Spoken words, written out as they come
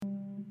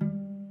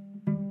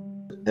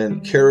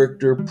and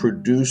character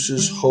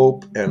produces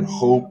hope, and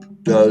hope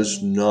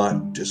does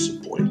not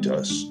disappoint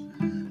us,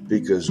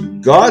 because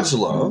God's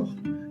love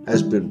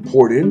has been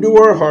poured into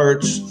our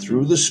hearts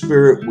through the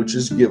Spirit which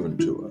is given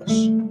to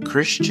us.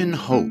 Christian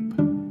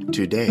hope,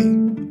 today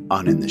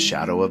on In the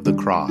Shadow of the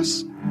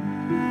Cross.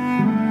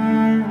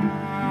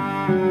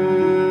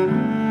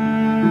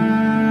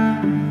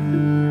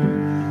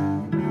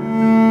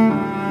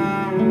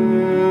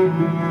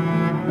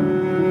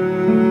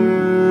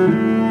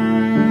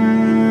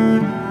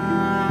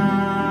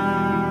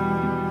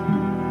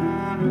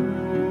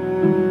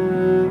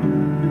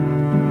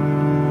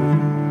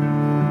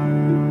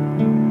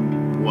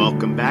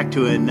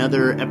 To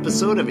another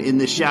episode of In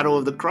the Shadow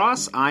of the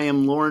Cross. I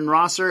am Loren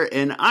Rosser,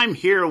 and I'm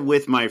here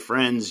with my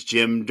friends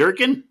Jim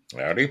Durkin.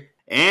 Howdy.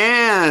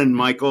 And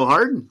Michael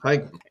Harden.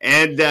 Hi.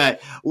 And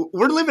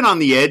we're living on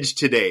the edge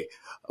today.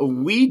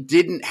 We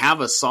didn't have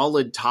a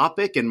solid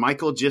topic, and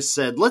Michael just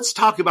said, let's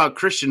talk about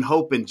Christian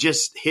hope, and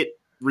just hit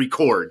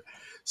record.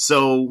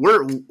 So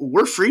we're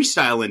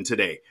freestyling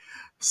today.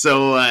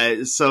 So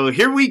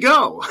here we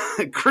go.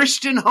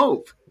 Christian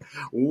hope.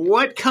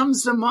 What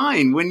comes to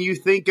mind when you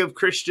think of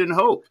Christian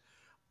hope?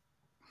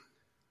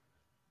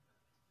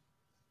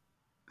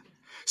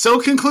 So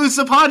concludes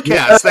the podcast.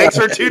 Yeah. Thanks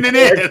for tuning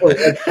in.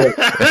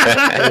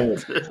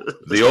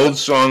 The old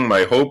song,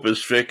 "My hope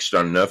is fixed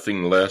on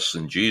nothing less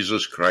than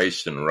Jesus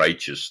Christ and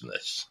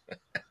righteousness."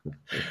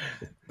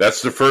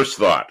 That's the first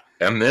thought.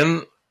 And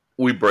then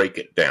we break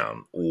it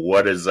down.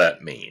 What does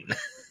that mean?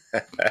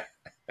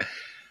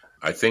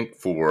 I think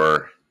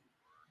for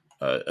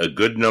a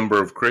good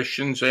number of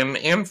Christians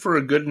and for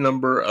a good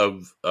number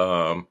of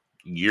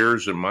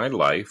years in my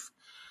life,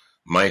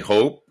 my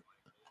hope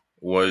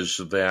was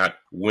that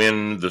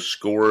when the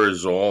score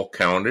is all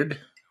counted,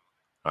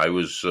 I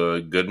was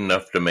good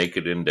enough to make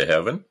it into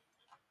heaven.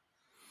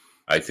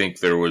 I think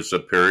there was a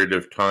period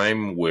of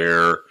time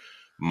where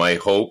my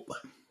hope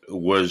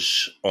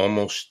was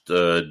almost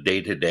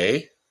day to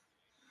day.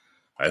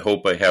 I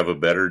hope I have a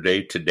better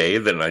day today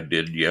than I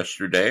did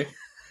yesterday.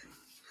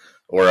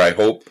 Or I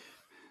hope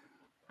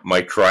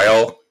my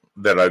trial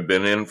that I've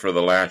been in for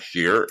the last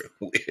year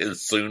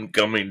is soon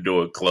coming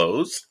to a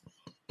close.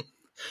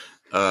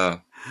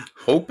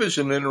 Hope is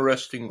an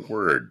interesting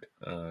word.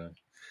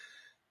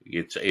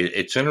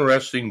 It's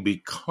interesting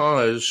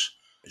because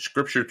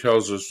Scripture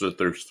tells us that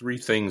there's three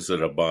things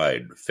that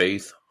abide: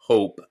 faith,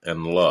 hope,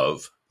 and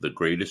love. The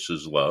greatest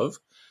is love,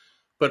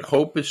 but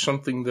hope is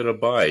something that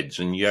abides.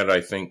 And yet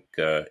I think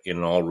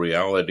in all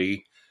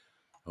reality,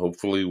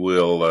 hopefully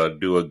we'll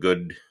do a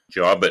good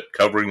job at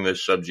covering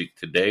this subject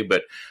today,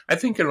 but I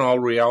think in all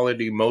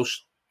reality,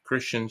 most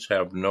Christians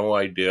have no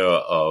idea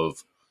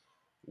of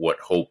what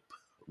hope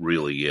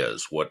really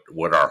is, what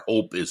our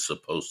hope is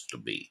supposed to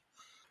be.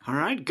 All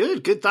right,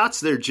 good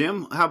thoughts there,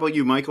 Jim. How about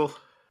you, Michael?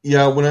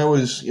 Yeah, when I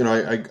was,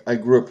 I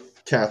grew up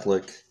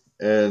Catholic,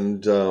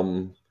 and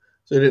so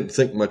I didn't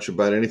think much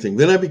about anything.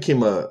 Then I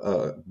became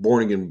a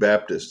born-again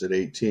Baptist at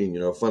 18,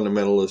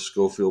 fundamentalist,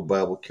 Schofield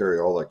Bible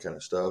carrier, all that kind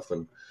of stuff,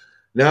 and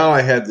now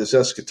I had this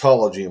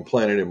eschatology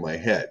implanted in my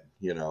head,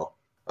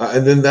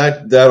 and then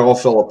that all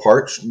fell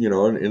apart,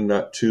 in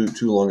not too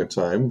long a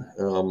time.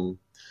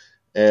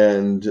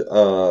 And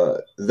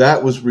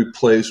that was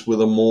replaced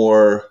with a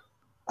more,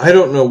 I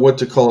don't know what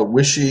to call it,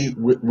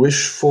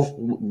 wish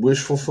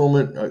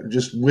fulfillment,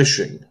 just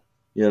wishing,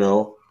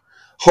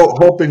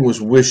 hoping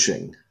was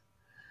wishing.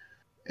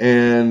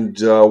 And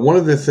one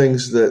of the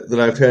things that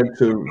I've had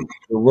to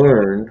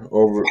learn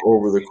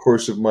over the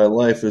course of my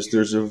life is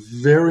there's a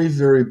very,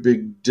 very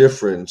big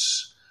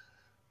difference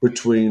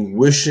between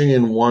wishing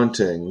and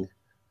wanting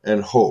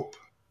and hope.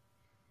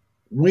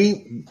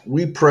 We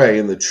pray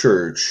in the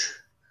church,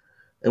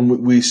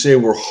 and we say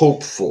we're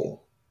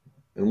hopeful.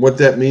 And what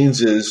that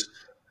means is,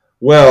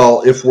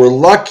 well, if we're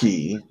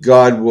lucky,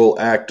 God will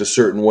act a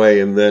certain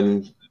way, and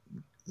then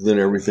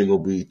everything will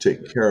be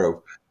taken care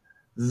of.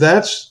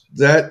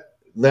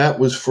 That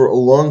was for a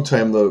long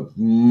time the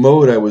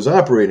mode I was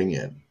operating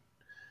in.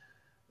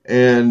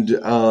 And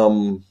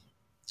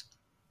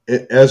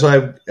as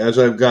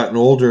I've gotten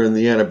older, and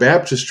the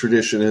Anabaptist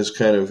tradition has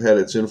kind of had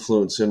its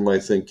influence in my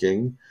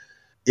thinking,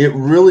 it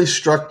really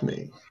struck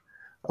me.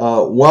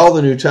 While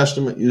the New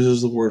Testament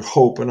uses the word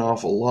hope an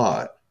awful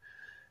lot,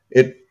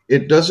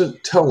 it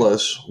doesn't tell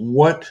us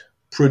what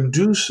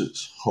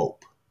produces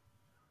hope.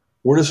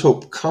 Where does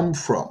hope come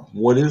from?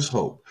 What is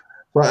hope?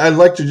 Well, I'd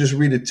like to just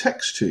read a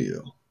text to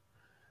you,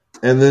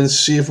 and then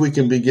see if we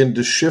can begin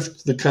to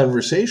shift the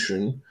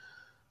conversation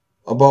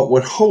about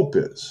what hope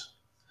is.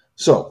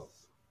 So,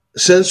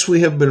 since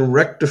we have been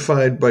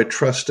rectified by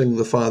trusting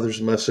the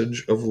Father's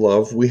message of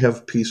love, we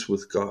have peace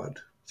with God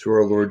through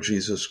our Lord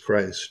Jesus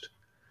Christ.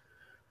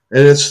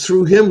 And it's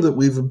through him that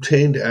we've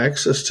obtained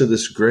access to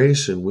this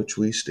grace in which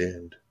we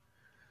stand.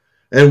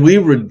 And we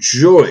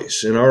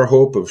rejoice in our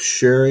hope of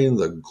sharing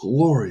the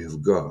glory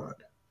of God.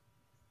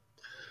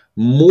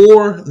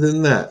 More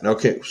than that.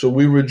 Okay, so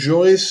we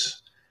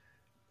rejoice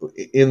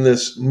in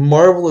this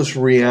marvelous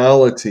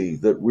reality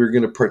that we're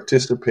going to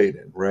participate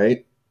in,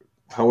 right?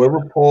 however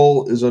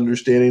Paul is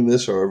understanding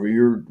this, how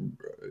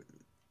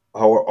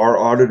our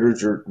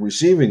auditors are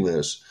receiving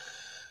this,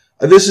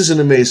 this is an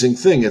amazing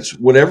thing. It's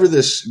whatever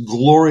this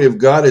glory of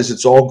God is,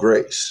 it's all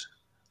grace,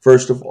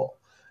 first of all.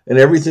 And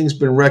everything's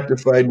been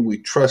rectified, and we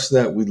trust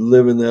that. We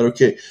live in that.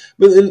 Okay.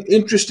 But then,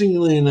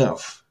 interestingly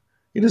enough,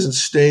 he doesn't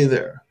stay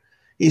there.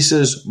 He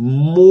says,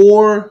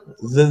 more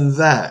than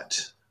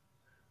that.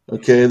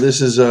 Okay,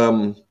 this is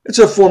it's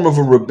a form of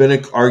a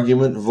rabbinic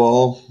argument,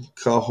 Val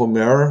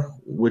Kahomer,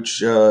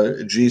 which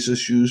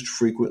Jesus used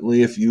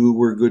frequently. If you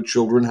were good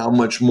children, how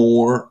much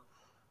more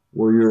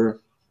were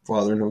your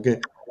father? Okay.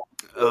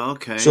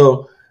 Okay.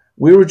 So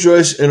we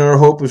rejoice in our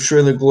hope of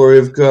sharing the glory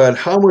of God.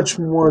 How much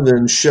more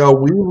then shall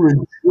we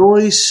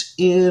rejoice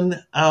in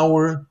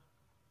our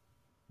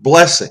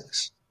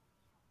blessings?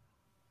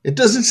 It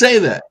doesn't say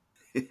that.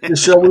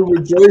 Shall we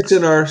rejoice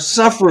in our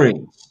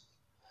sufferings?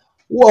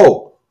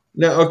 Whoa.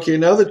 Now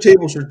the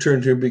tables are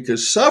turned here,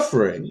 because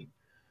suffering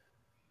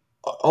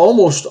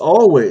almost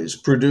always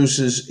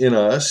produces in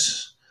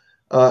us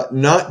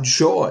not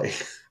joy.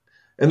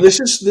 And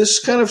this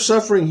kind of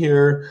suffering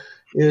here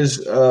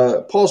is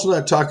Paul's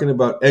not talking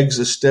about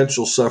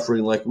existential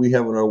suffering like we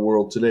have in our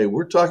world today.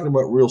 We're talking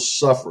about real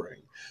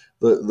suffering,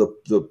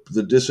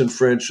 the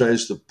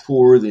disenfranchised, the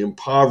poor, the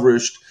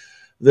impoverished,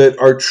 that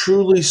are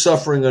truly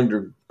suffering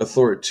under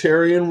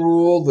authoritarian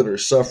rule, that are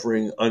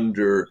suffering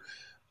under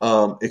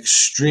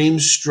extreme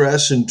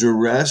stress and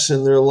duress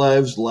in their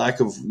lives, lack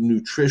of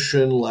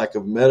nutrition, lack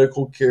of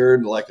medical care,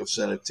 lack of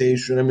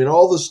sanitation. I mean,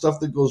 all the stuff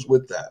that goes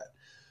with that.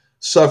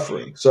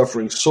 Suffering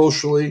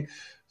socially,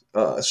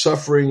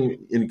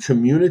 suffering in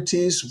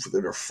communities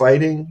that are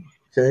fighting.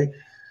 Okay,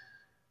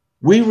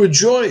 we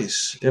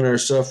rejoice in our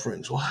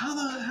sufferings. Well, how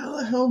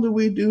the hell do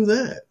we do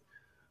that?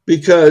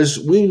 Because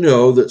we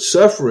know that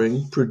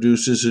suffering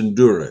produces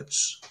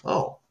endurance.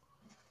 Oh.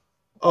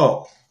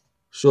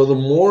 So the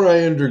more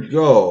I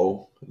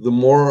undergo, the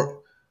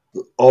more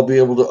I'll be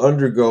able to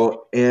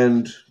undergo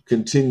and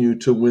continue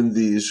to win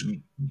these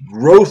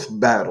growth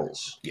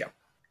battles. Yeah.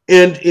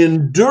 And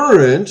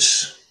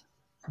endurance,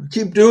 you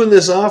keep doing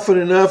this often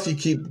enough, you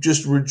keep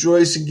just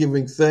rejoicing,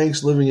 giving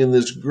thanks, living in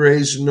this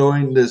grace,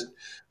 knowing this,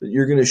 that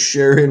you're going to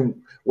share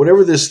in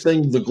whatever this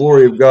thing, the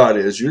glory of God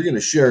is, you're going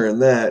to share in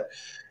that.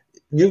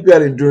 You've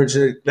got endurance,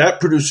 and that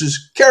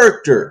produces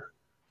character.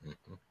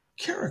 Mm-hmm.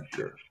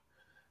 Character.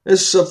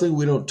 This is something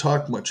we don't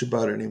talk much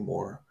about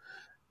anymore,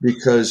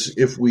 because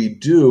if we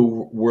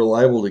do, we're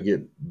liable to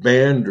get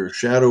banned or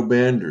shadow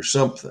banned or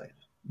something.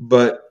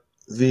 But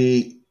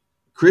the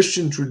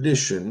Christian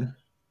tradition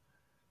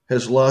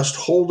has lost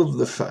hold of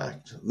the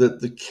fact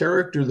that the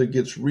character that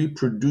gets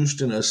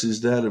reproduced in us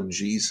is that of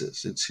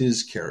Jesus. It's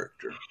his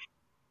character.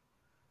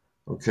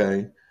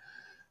 Okay?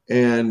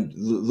 And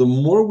the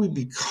more we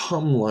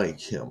become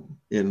like him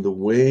in the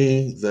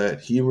way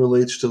that he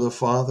relates to the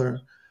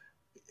Father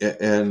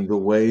and the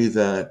way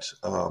that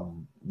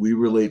we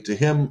relate to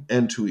him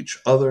and to each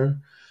other,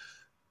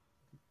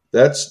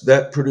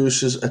 that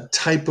produces a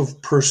type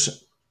of person.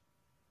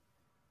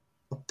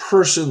 A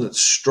person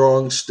that's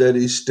strong,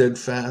 steady,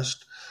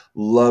 steadfast,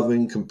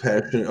 loving,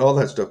 compassionate, all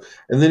that stuff.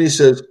 And then he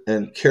says,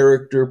 and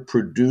character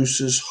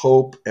produces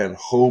hope, and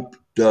hope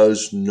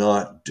does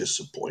not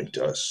disappoint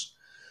us,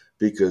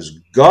 because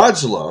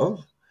God's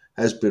love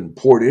has been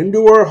poured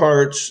into our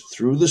hearts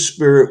through the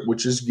Spirit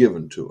which is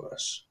given to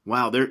us.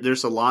 Wow,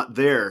 there's a lot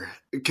there.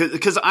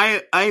 Because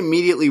I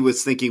immediately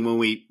was thinking, when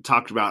we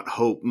talked about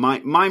hope, my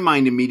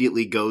mind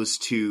immediately goes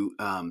to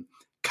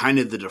kind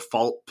of the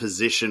default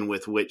position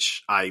with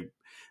which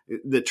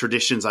the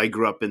traditions I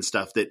grew up in,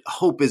 stuff that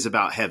hope is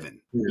about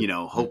heaven. Yeah. You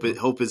know,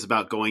 hope is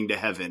about going to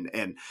heaven,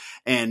 and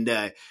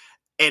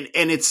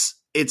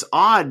it's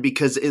odd,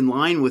 because in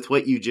line with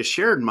what you just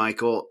shared,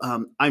 Michael,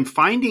 I'm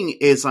finding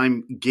as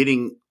I'm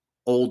getting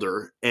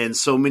older, and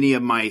so many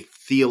of my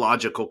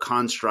theological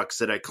constructs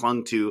that I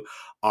clung to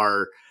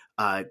are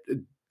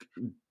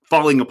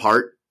falling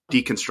apart,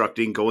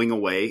 deconstructing, going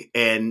away,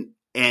 and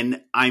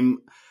I'm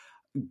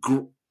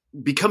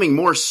becoming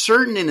more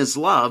certain in his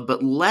love,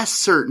 but less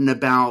certain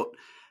about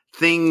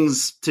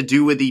things to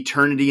do with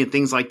eternity and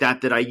things like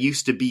that I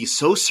used to be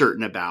so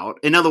certain about.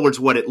 In other words,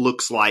 what it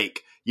looks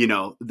like, you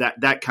know,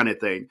 that kind of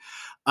thing.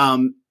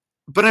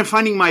 But I'm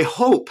finding my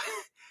hope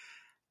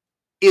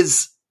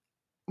is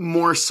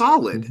more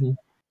solid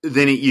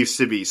than it used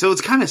to be. So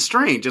it's kind of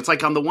strange. It's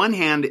like, on the one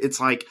hand, it's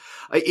like,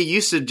 it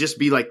used to just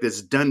be like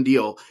this done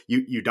deal.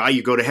 You die,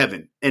 you go to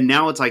heaven. And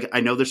now it's like,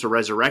 I know there's a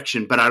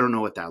resurrection, but I don't know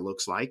what that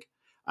looks like.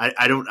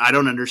 I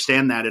don't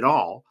understand that at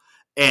all.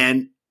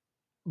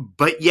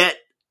 But yet,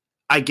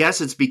 I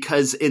guess it's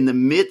because in the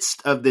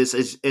midst of this,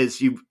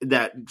 as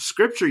that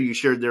scripture you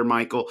shared there,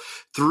 Michael,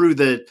 through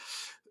the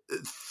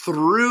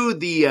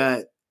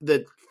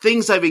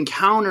things I've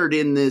encountered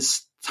in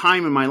this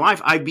time in my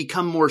life, I've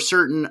become more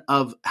certain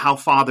of how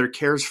Father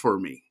cares for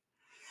me.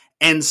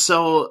 And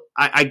so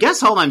I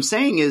guess all I'm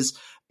saying is,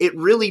 it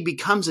really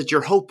becomes that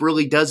your hope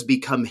really does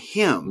become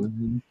him.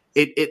 Mm-hmm.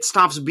 It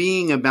stops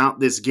being about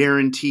this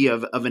guarantee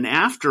of an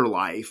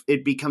afterlife.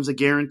 It becomes a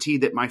guarantee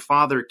that my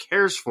Father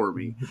cares for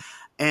me. Mm-hmm.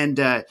 And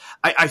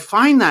I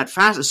find that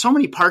so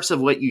many parts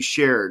of what you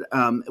shared,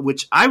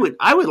 which I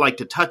would like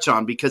to touch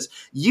on, because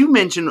you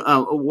mentioned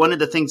one of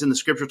the things in the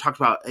scripture talked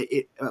about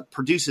it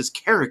produces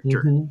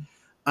character.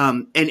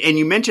 Mm-hmm. And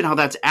you mentioned how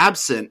that's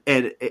absent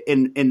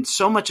in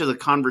so much of the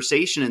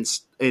conversation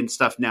and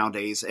stuff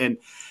nowadays. And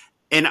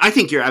I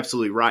think you're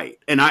absolutely right.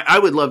 And I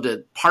would love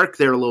to park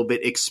there a little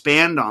bit,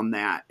 expand on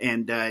that,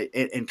 and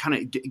kind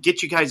of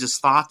get you guys'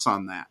 thoughts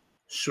on that.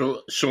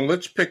 So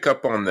let's pick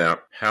up on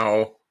that,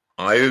 how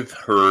I've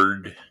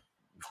heard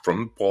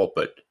from the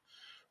pulpit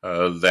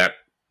that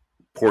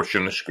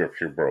portion of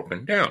scripture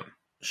broken down.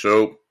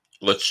 So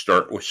let's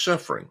start with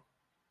suffering.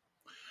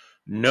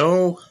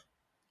 No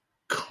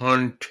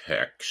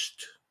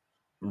context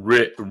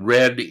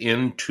read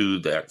into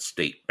that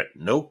statement.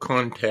 No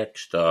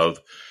context of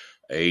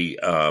a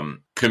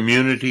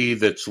community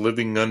that's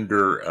living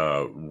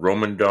under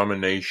Roman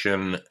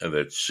domination,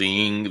 that's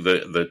seeing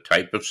the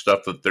type of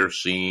stuff that they're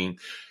seeing,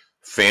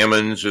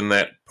 famines in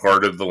that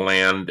part of the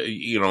land,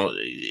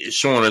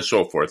 so on and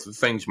so forth, the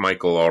things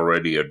Michael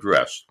already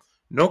addressed.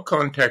 No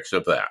context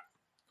of that.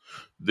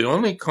 The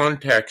only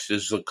context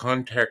is the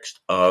context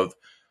of,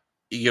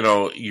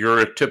 you're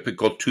a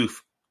typical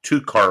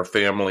two-car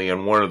family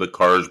and one of the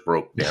cars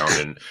broke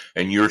down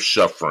and you're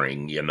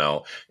suffering,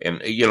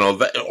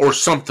 or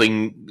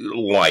something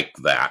like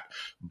that.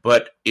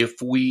 But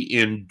if we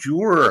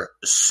endure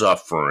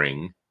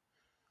suffering,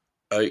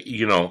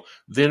 then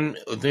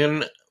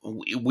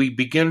we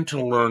begin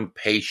to learn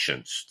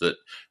patience,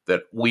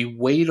 that we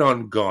wait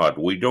on God.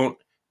 We don't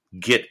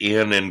get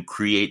in and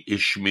create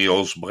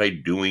Ishmaels by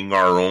doing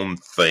our own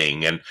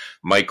thing. And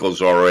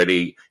Michael's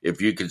already, if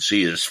you can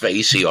see his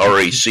face, he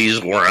already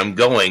sees where I'm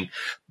going.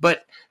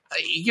 But,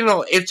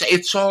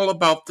 it's all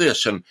about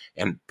this and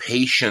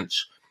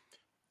patience.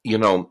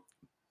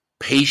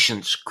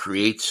 Patience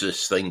creates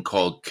this thing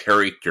called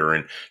character.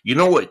 And you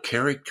know what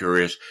character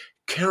is?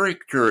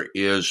 Character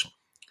is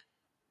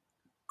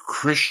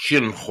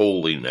Christian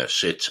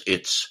holiness.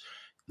 It's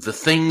the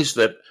things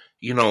that,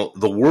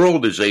 the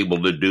world is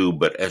able to do,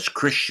 but as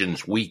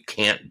Christians, we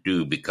can't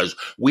do, because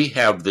we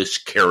have this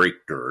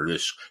character,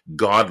 this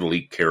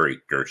godly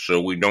character. So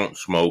we don't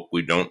smoke,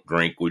 we don't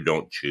drink, we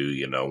don't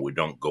chew, we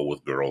don't go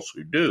with girls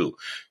who do,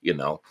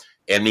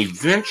 and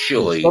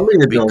eventually,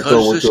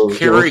 because this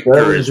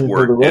character is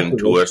worked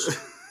into us,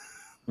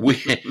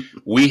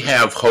 we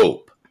have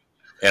hope.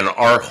 And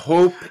our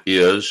hope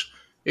is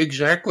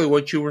exactly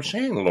what you were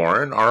saying,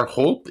 Loren. Our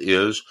hope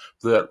is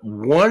that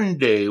one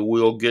day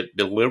we'll get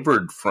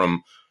delivered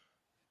from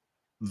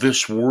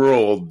this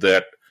world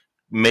that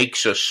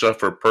makes us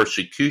suffer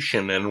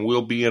persecution, and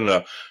we'll be in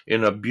a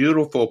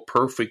beautiful,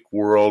 perfect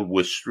world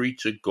with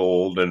streets of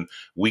gold, and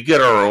we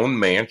get our own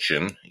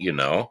mansion,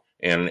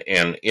 and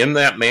in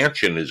that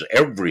mansion is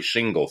every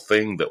single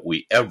thing that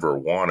we ever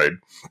wanted.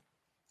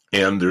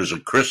 And there's a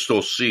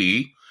crystal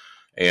sea.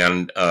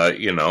 And,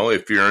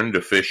 if you're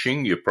into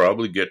fishing, you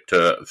probably get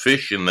to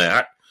fish in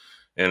that.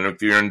 And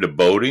if you're into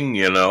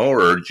boating,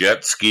 or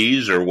jet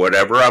skis or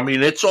whatever, I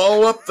mean, it's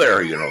all up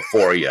there,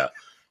 for you.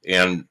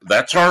 And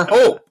that's our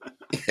hope,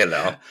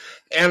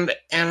 And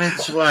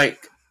it's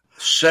like,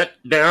 sit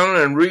down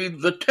and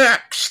read the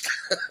text.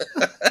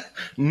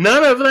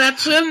 None of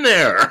that's in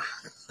there.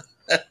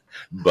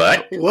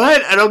 But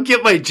what? I don't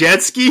get my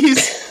jet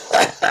skis?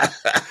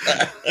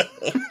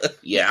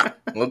 Yeah,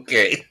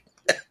 okay.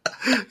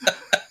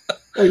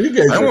 Oh, you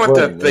guys I want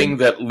funny, that thing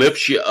that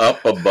lifts you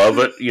up above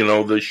it,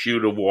 the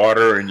chute of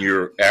water, and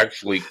you're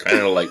actually kind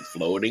of like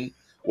floating.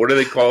 What do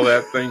they call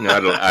that thing? I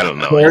don't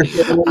know.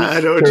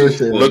 I don't.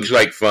 Looks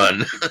like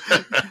fun.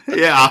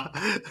 Yeah.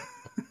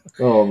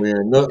 Oh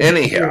man. No,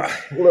 anyhow,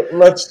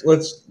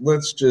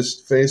 let's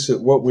just face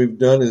it. What we've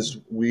done is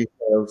we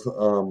have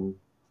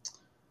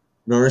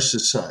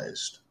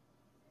narcissized.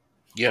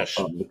 Yes.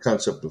 The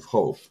concept of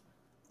hope.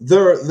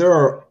 There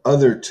are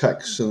other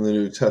texts in the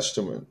New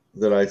Testament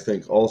that I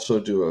think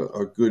also do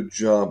a good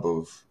job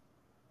of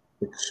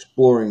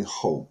exploring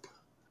hope.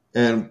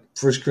 And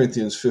 1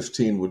 Corinthians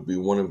 15 would be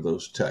one of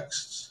those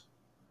texts.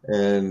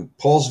 And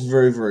Paul's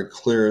very, very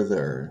clear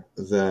there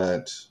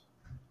that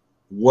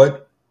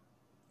what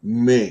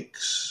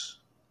makes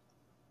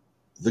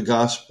the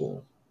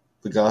gospel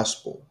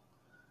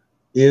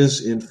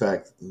is, in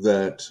fact,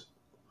 that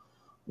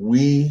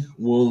we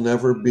will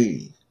never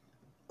be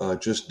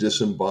just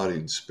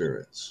disembodied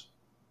spirits.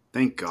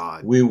 Thank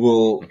God. We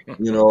will,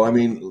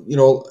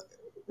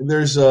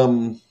 there's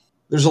a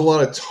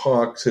lot of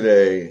talk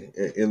today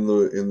in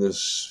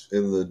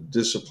the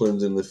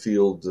disciplines in the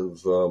field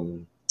of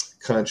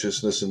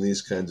consciousness and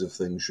these kinds of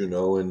things,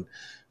 and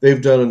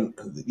they've done,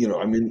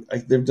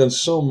 they've done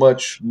so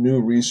much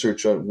new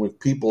research on when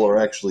people are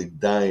actually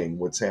dying,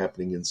 what's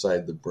happening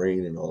inside the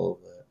brain and all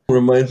of that. It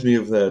reminds me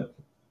of that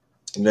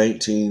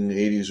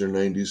 1980s or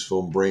 90s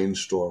film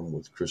Brainstorm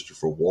with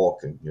Christopher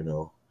Walken,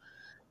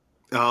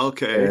 Oh,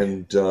 okay.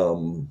 And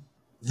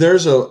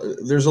there's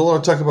a lot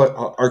of talk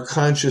about our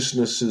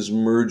consciousnesses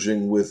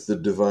merging with the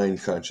divine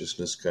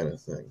consciousness kind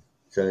of thing.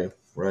 Okay,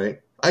 right?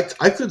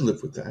 I could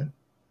live with that.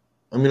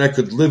 I mean, I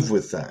could live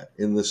with that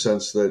in the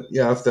sense that,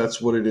 yeah, if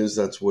that's what it is,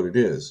 that's what it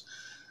is.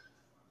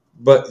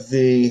 But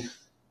the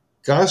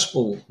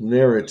gospel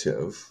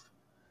narrative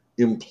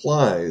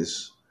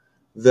implies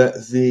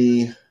that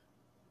the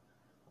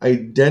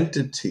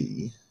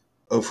identity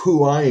of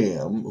who I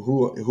am,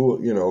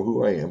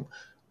 who I am,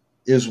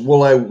 is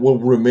I will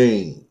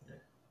remain.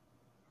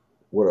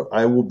 What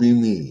I will be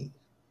me,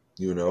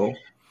 anybody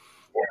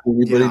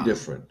Yeah.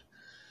 different.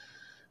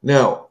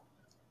 Now,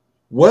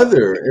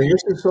 whether, and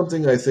this is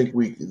something I think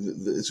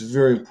it's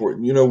very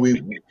important.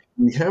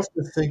 We have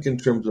to think in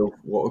terms of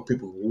what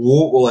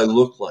will I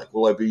look like?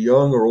 Will I be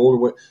young or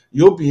old?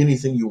 You'll be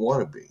anything you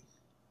want to be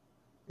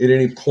at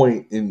any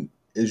point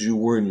as you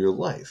were in your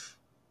life.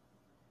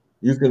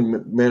 You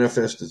can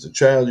manifest as a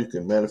child. You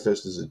can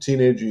manifest as a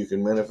teenager. You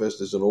can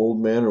manifest as an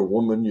old man or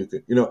woman.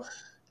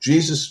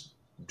 Jesus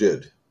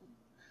did.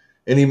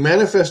 And he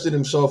manifested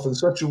himself in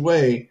such a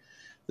way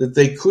that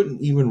they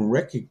couldn't even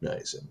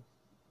recognize him.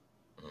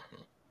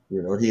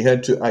 He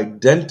had to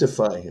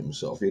identify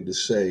himself. He had to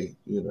say,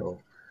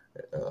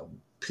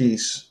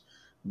 peace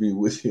be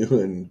with you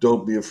and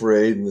don't be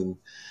afraid. And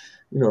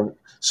then,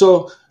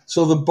 so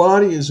the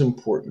body is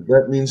important.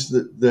 That means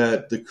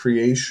that the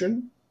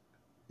creation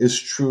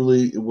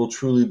it will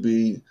truly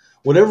be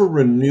whatever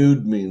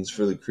renewed means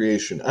for the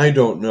creation. I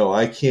don't know.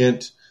 I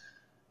can't,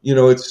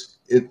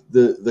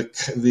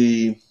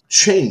 the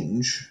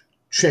change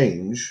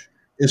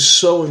is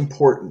so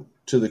important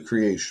to the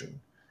creation.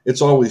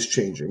 It's always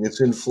changing.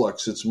 It's in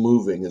flux. It's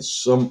moving. It's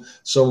some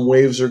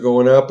waves are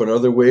going up and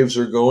other waves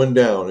are going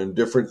down, and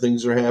different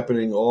things are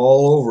happening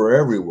all over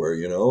everywhere,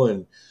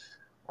 and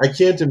I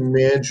can't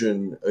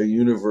imagine a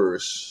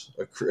universe,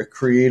 a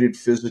created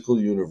physical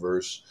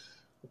universe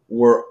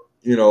where,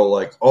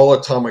 like all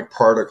atomic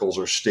particles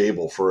are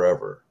stable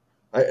forever.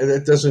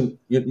 That doesn't,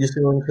 you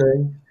see what I'm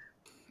saying?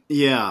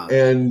 Yeah.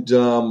 And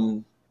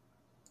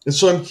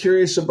so I'm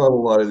curious about a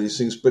lot of these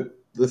things, but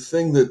the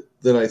thing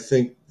that I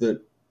think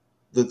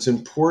that's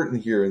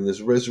important here in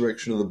this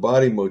resurrection of the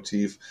body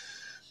motif,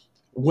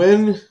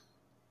 when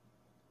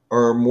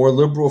our more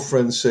liberal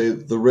friends say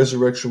the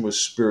resurrection was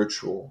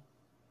spiritual,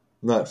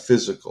 not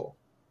physical,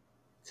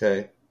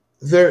 okay?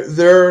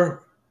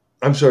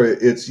 I'm sorry,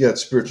 it's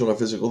spiritual, not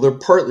physical. They're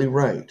partly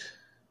right.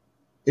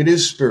 It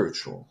is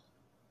spiritual,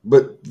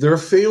 but they're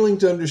failing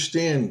to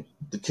understand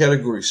the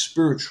category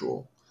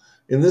spiritual.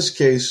 In this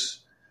case,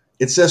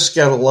 it's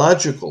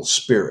eschatological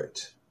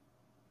spirit.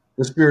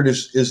 The spirit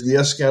is the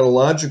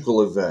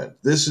eschatological event.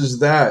 This is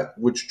that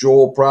which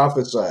Joel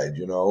prophesied,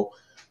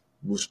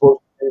 We're supposed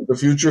to be in the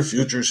future.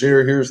 Future's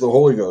here. Here's the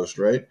Holy Ghost,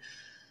 right?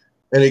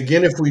 And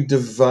again, if we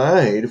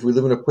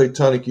live in a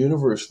Platonic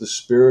universe, the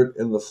spirit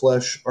and the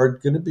flesh are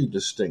going to be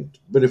distinct.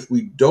 But if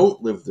we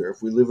don't live there,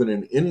 if we live in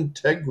an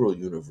integral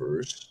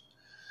universe,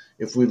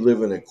 if we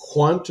live in a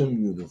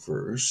quantum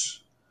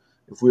universe,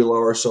 if we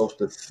allow ourselves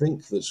to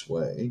think this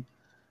way,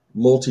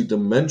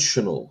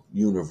 multidimensional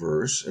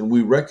universe, and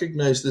we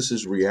recognize this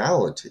as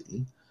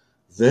reality,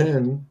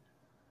 then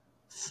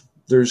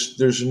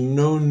there's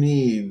no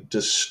need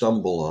to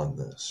stumble on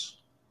this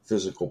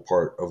physical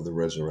part of the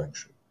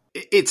resurrection.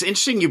 It's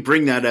interesting you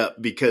bring that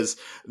up because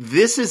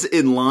this is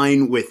in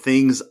line with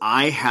things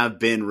I have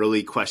been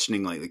really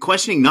questioning lately.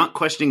 Not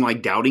questioning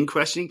like doubting,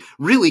 questioning,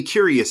 really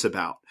curious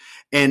about.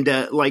 And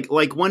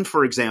like one,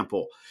 for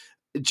example,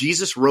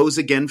 Jesus rose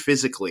again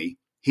physically.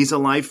 He's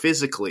alive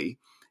physically.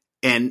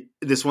 And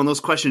this is one of those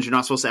questions you're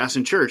not supposed to ask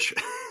in church.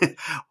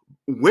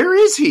 Where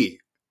is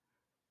he?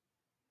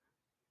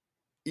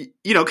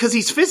 Because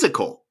he's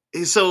physical.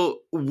 So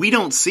we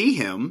don't see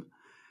him.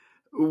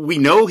 We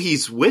know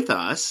he's with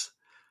us.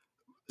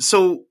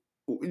 So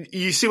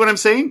you see what I'm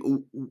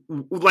saying?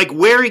 Like,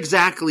 where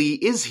exactly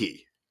is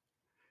he?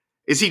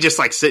 Is he just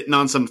like sitting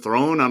on some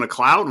throne on a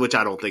cloud? Which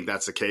I don't think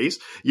that's the case,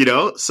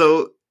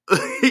 So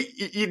do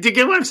you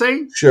get what I'm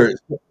saying? Sure.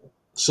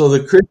 So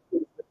the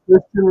Christian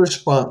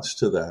response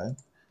to that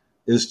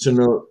is to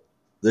note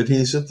that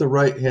he's at the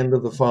right hand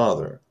of the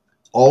Father,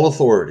 all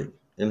authority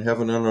in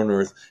heaven and on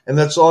earth, and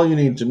that's all you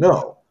need to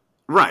know.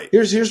 Right.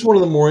 Here's one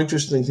of the more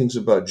interesting things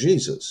about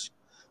Jesus.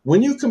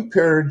 When you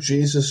compare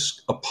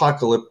Jesus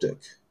apocalyptic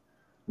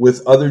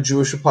with other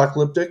Jewish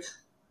apocalyptic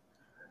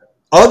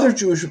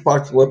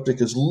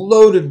is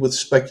loaded with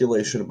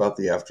speculation about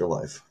the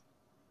afterlife.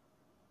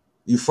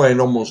 You find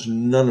almost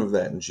none of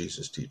that in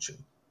Jesus'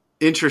 teaching.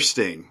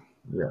 Interesting.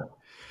 Yeah.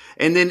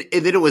 And then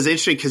it was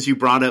interesting because you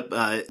brought up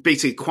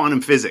basically quantum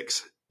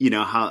physics.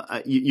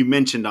 How you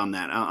mentioned on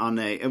that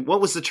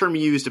what was the term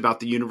you used about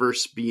the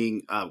universe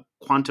being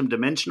quantum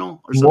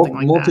dimensional or something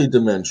like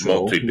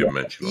multidimensional.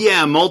 that?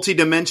 Yeah,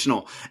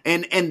 multidimensional.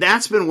 And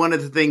that's been one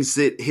of the things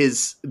that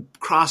has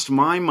crossed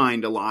my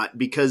mind a lot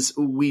because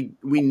we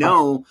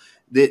know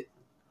that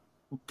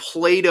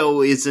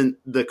Plato isn't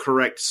the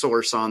correct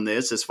source on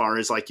this, as far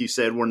as, like you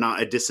said, we're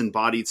not a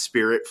disembodied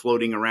spirit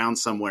floating around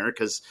somewhere,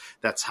 because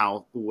that's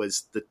how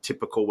was the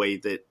typical way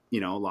that,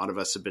 a lot of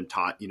us have been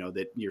taught,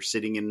 that you're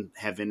sitting in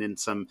heaven in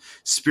some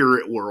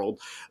spirit world.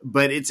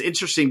 But it's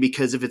interesting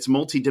because if it's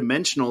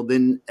multidimensional,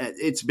 then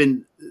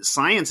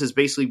science has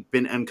basically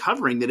been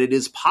uncovering that it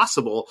is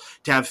possible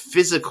to have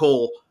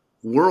physical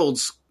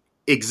worlds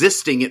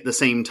existing at the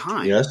same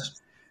time. Yes.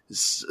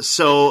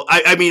 So,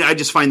 I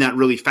just find that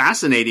really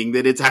fascinating,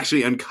 that it's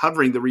actually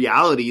uncovering the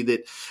reality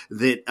that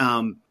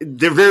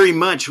they're very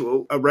much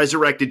a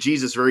resurrected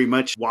Jesus, very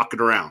much walking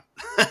around,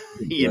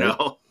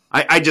 know.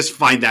 I just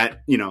find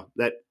that,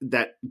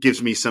 that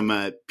gives me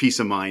some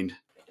peace of mind.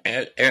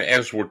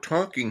 As we're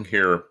talking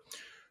here,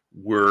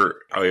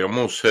 I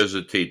almost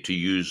hesitate to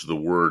use the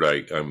word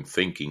I'm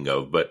thinking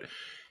of, but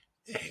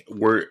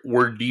we're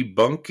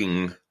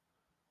debunking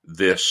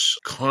this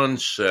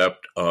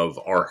concept of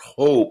our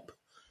hope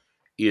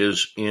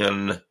is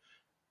in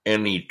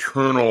an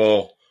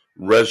eternal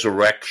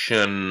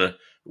resurrection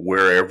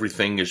where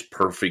everything is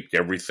perfect,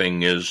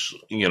 everything is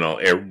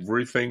beautiful,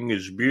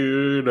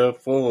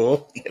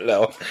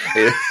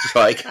 it's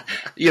like,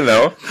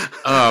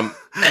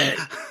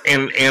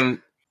 and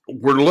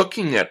we're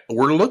looking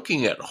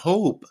at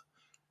hope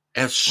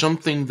as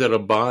something that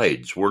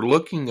abides. We're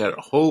looking at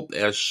hope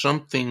as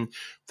something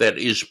that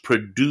is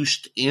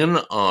produced in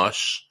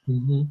us,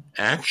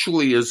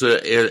 actually as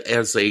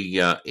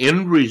a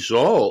end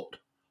result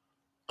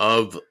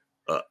of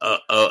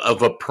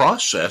a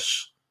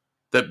process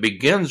that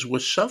begins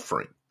with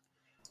suffering.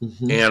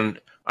 And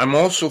I'm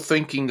also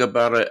thinking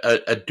about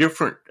a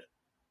different,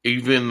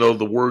 even though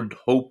the word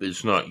hope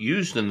is not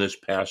used in this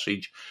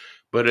passage,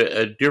 but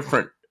a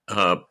different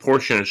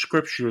portion of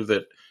Scripture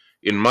that,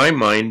 in my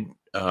mind,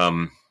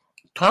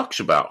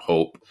 talks about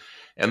hope,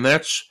 and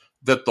that's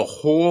that the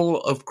whole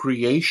of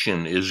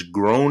creation is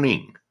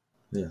groaning,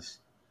 yes,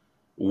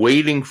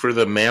 waiting for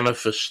the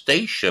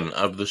manifestation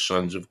of the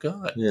sons of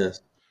God. Yes,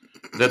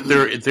 that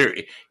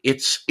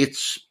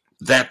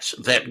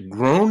that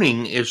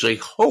groaning is a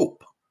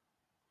hope,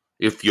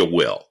 if you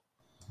will,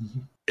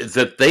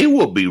 that they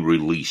will be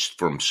released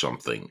from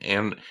something,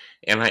 and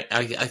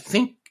I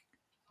think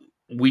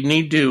we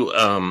need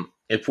to.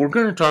 If we're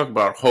going to talk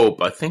about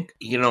hope, I think,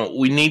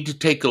 we need to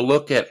take a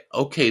look at,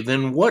 okay,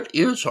 then what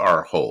is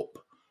our hope?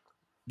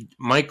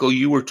 Michael,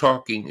 you were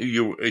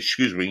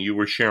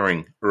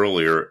sharing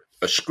earlier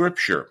a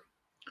scripture,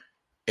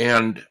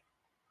 and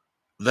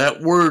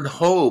that word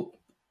hope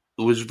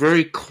was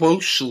very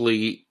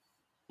closely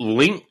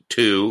linked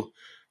to,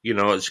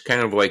 it's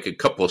kind of like a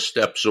couple of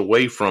steps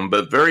away from,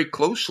 but very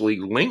closely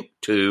linked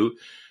to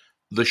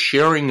the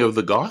sharing of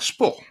the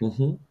gospel.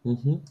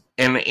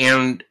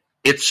 And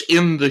it's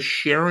in the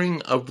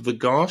sharing of the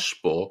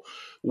gospel,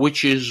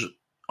 which is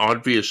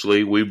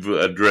obviously, we've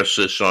addressed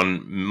this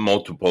on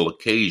multiple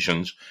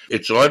occasions,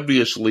 it's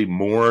obviously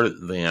more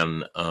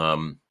than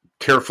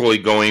carefully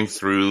going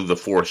through the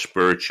 4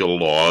 spiritual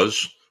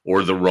laws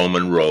or the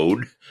Roman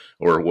road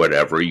or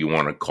whatever you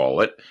want to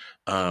call it.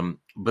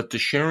 But the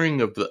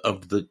sharing of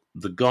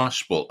the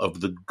gospel,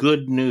 of the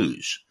good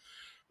news.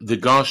 The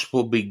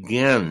gospel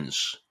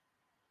begins,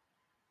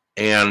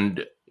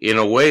 and in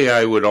a way,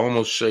 I would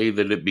almost say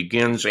that it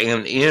begins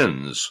and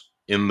ends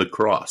in the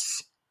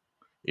cross,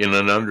 in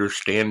an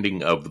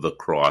understanding of the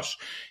cross,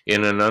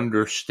 in an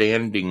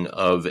understanding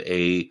of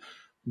a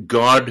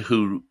God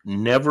who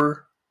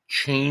never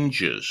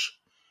changes,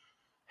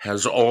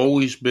 has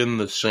always been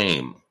the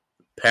same,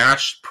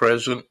 past,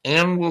 present,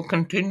 and will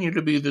continue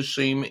to be the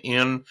same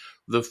in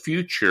the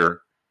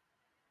future.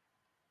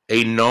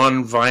 A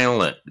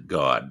non-violent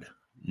God.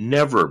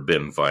 Never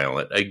been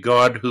violent, a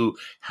God who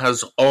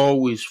has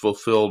always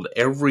fulfilled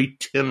every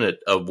tenet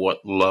of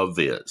what love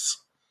is.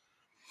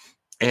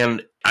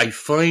 And I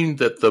find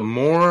that the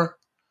more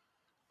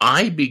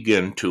I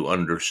begin to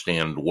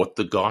understand what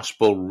the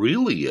gospel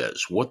really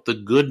is, what the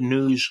good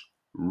news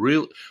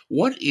really,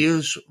 what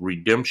is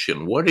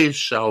redemption, what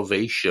is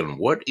salvation,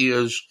 what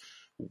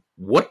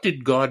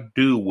did God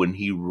do when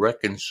he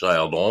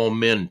reconciled all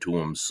men to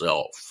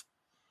himself?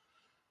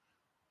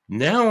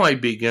 Now I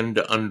begin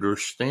to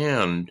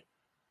understand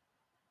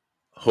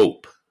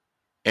hope.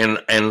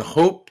 And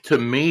hope to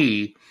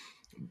me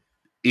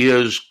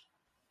is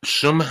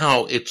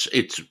somehow it's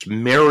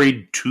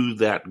married to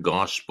that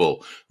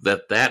gospel,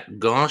 that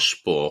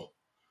gospel,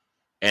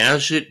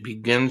 as it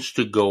begins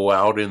to go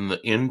out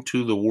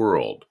into the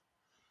world,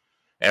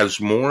 as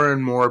more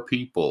and more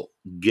people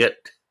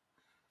get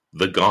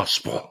the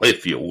gospel,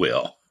 if you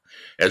will,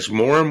 as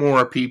more and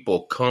more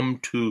people come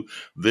to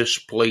this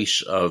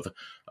place of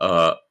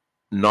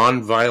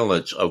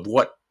nonviolence, of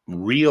what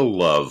real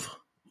love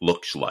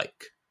looks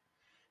like,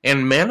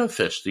 and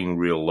manifesting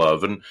real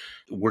love. And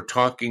we're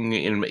talking,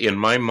 in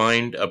my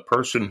mind, a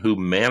person who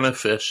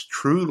manifests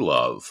true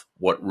love,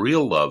 what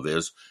real love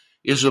is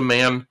a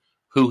man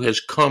who has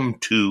come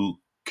to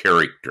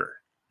character.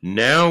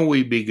 Now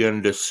we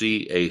begin to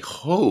see a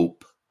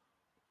hope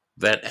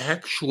that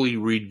actually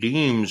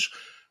redeems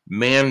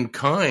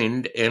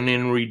mankind, and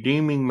in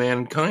redeeming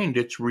mankind,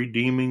 it's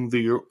redeeming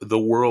the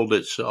world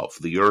itself,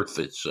 the earth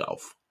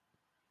itself.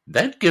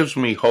 That gives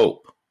me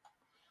hope.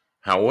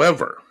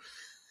 However,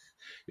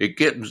 it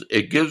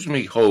gives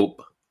me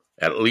hope,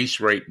 at least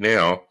right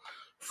now,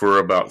 for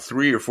about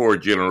 3 or 4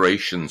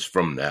 generations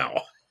from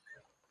now.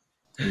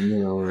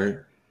 Right.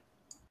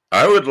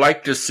 I would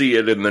like to see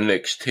it in the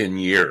next 10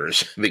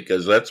 years,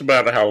 because that's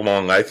about how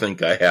long I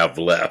think I have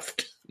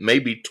left.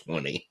 Maybe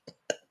 20.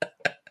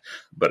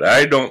 But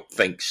I don't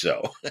think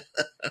so.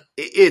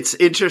 It's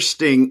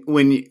interesting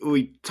when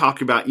we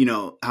talk about,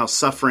 how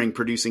suffering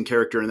producing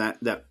character, and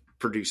that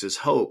produces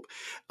hope.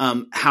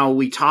 How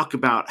we talk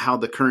about how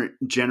the current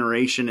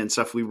generation and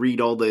stuff, we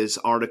read all those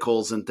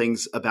articles and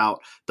things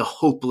about the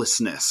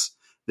hopelessness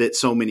that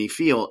so many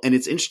feel. And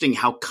it's interesting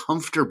how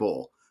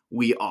comfortable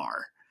we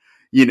are.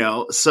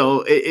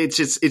 So it's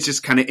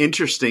just kind of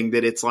interesting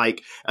that it's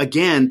like,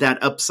 again,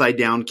 that upside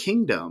down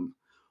kingdom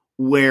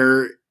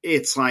where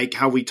it's like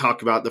how we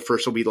talk about the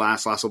first will be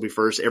last will be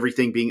first,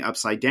 everything being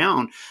upside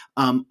down.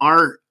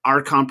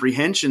 Our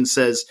comprehension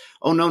says,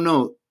 oh,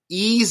 no,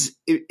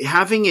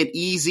 having it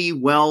easy,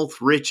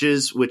 wealth,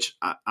 riches, which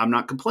I'm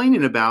not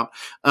complaining about.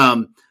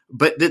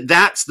 But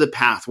that's the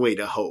pathway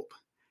to hope.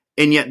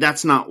 And yet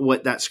that's not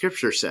what that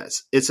scripture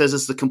says. It says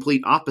it's the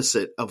complete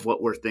opposite of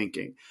what we're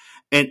thinking.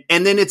 And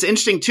then it's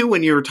interesting too,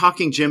 when you were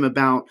talking, Jim,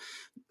 about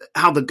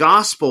how the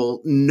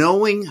gospel,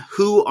 knowing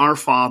who our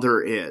Father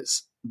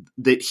is,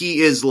 that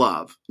he is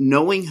love,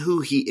 knowing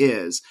who he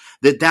is,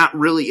 that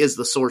really is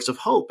the source of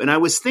hope. And I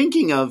was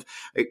thinking of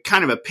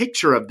kind of a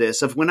picture of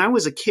this, of when I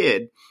was a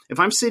kid, if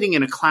I'm sitting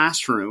in a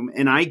classroom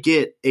and I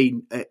get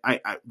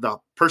the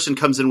person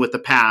comes in with a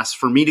pass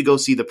for me to go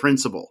see the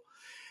principal,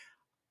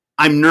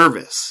 I'm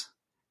nervous.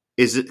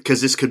 Is it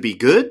because this could be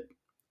good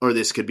or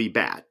this could be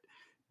bad?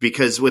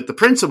 Because with the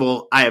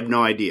principal, I have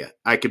no idea.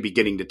 I could be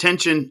getting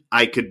detention.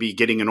 I could be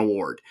getting an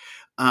award.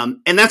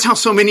 And that's how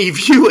so many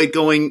view it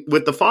going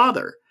with the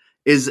Father.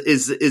 Is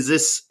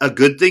this a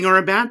good thing or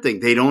a bad thing?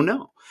 They don't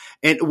know.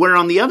 And where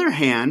on the other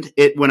hand,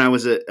 when I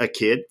was a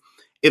kid,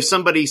 if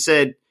somebody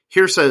said,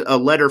 here's a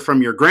letter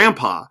from your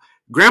grandpa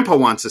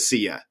wants to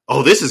see you.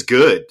 Oh, this is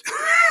good.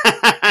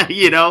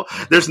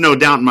 There's no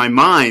doubt in my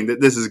mind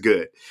that this is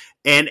good.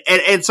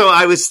 And so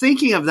I was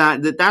thinking of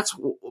that's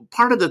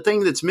part of the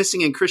thing that's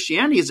missing in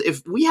Christianity, is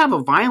if we have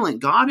a violent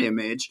God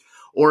image,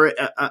 or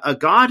a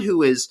God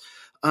who is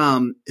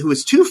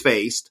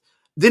two-faced,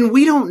 then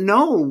we don't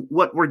know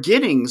what we're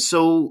getting.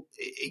 So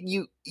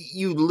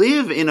you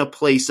live in a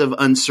place of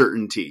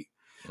uncertainty,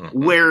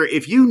 where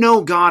if you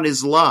know God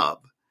is love,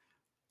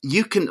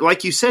 you can,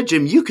 like you said,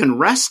 Jim, you can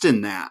rest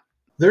in that.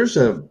 There's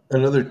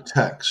another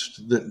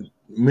text that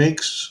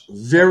makes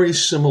very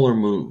similar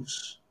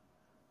moves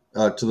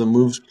to the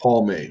moves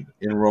Paul made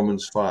in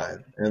Romans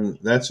 5, and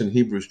that's in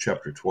Hebrews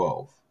chapter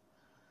 12.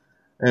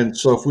 And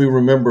so if we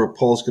remember,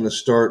 Paul's going to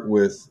start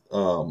with,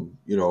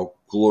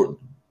 glory,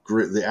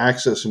 the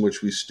access in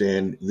which we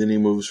stand. Then he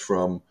moves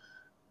from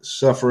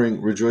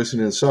suffering, rejoicing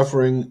in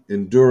suffering,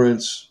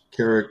 endurance,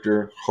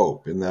 character,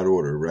 hope, in that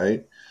order,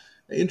 right?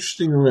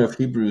 Interestingly enough,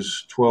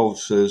 Hebrews 12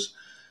 says,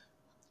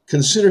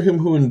 consider him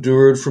who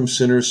endured from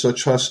sinners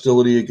such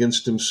hostility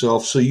against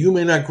himself, so you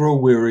may not grow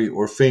weary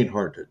or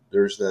faint-hearted.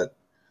 There's that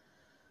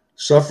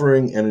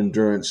suffering and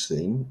endurance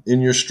theme. In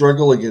your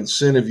struggle against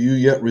sin, have you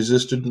yet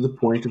resisted to the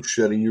point of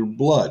shedding your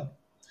blood?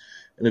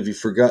 And have you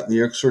forgotten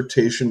the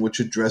exhortation which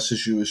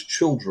addresses you as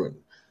children?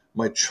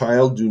 My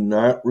child, do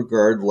not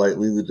regard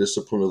lightly the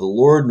discipline of the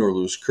Lord, nor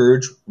lose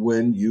courage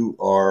when you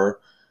are,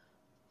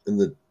 and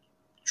the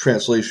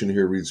translation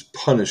here reads,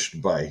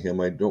 punished by him.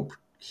 I don't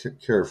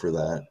care for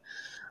that.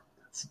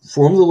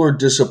 For whom the Lord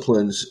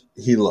disciplines,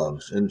 he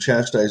loves, and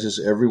chastises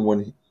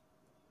every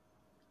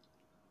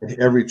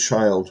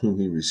child whom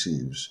he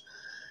receives.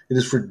 It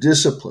is for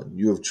discipline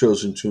you have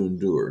chosen to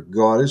endure.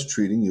 God is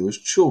treating you as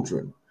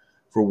children.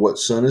 For what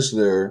son is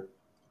there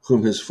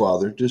whom his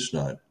father does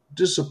not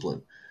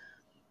discipline?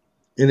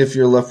 And if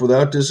you're left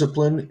without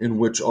discipline, in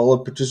which all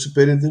have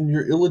participated, then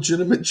you're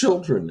illegitimate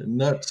children and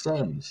not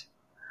sons.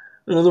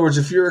 In other words,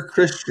 if you're a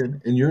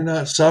Christian and you're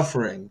not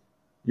suffering,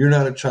 you're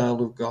not a child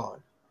of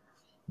God.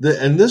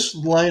 And this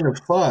line of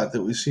thought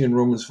that we see in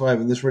Romans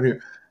 5, and this right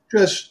here,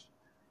 just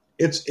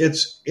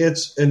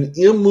it's an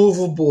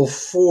immovable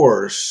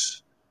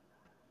force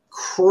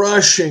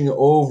crushing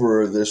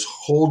over this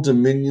whole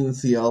dominion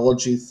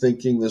theology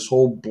thinking, this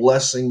whole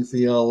blessing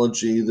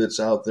theology that's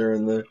out there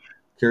in the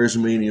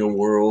charismania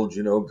world.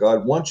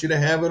 God wants you to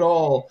have it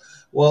all.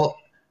 Well,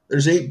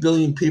 there's 8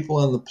 billion people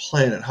on the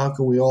planet. How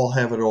can we all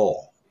have it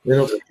all? They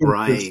don't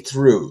think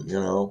through,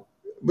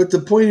 But the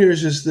point here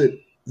is that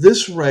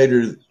this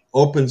writer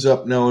opens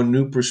up now a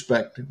new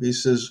perspective. He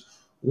says,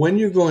 when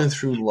you're going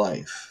through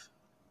life,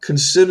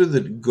 consider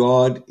that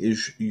God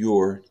is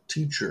your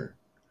teacher.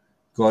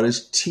 God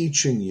is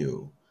teaching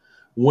you.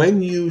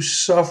 When you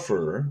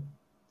suffer,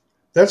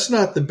 that's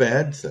not the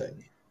bad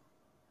thing.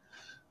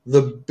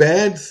 The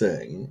bad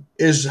thing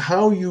is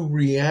how you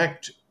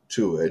react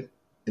to it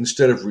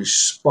instead of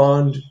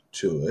respond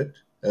to it.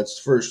 That's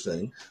the first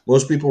thing.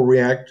 Most people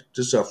react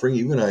to suffering,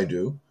 even I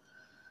do,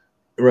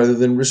 rather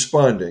than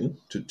responding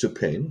to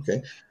pain.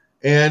 Okay.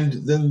 And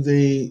then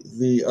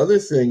the other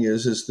thing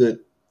is that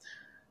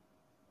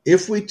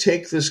if we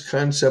take this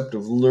concept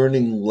of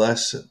learning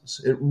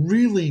lessons, it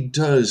really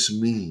does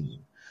mean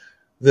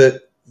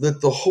that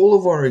the whole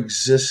of our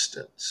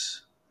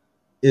existence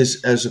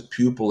is as a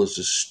pupil, as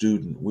a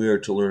student. We are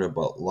to learn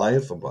about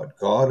life, about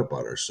God,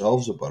 about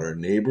ourselves, about our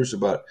neighbors,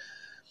 about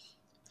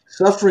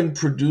suffering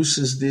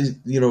produces these,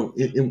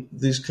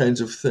 these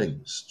kinds of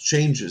things,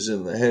 changes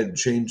in the head,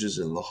 changes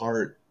in the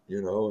heart,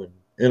 and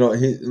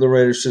the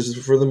writer says,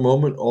 for the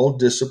moment, all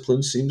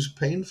discipline seems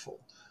painful.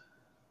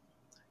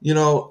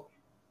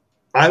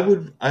 I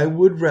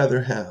would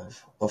rather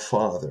have a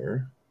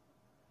father,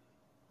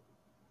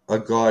 a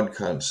God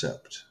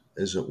concept,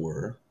 as it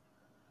were,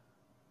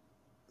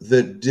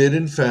 that did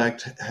in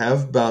fact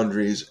have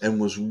boundaries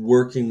and was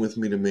working with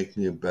me to make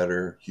me a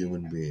better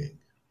human being,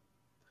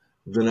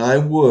 than I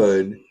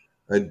would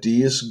a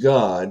deist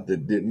God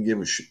that didn't give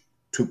a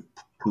two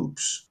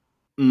poops.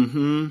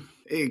 Mm-hmm.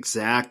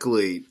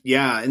 Exactly.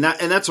 Yeah, and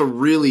that's a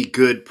really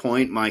good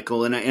point,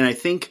 Michael. And I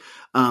think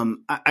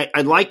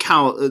I like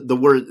how the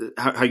word,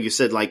 how you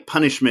said, like,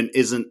 punishment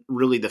isn't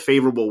really the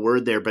favorable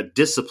word there, but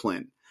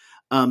discipline.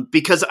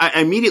 Because I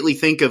immediately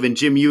think of, and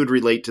Jim, you would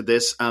relate to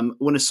this,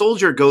 when a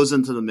soldier goes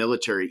into the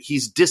military,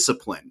 he's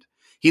disciplined.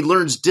 He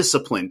learns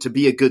discipline to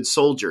be a good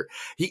soldier.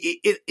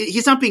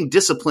 He's not being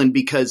disciplined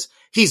because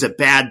he's a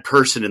bad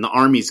person and the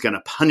army's going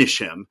to punish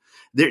him.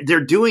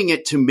 They're doing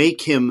it to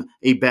make him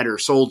a better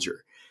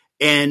soldier.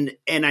 And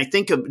I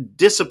think of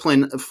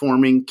discipline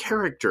forming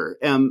character.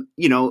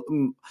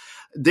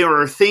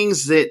 There are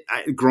things that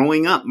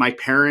growing up, my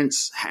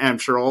parents, I'm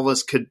sure all of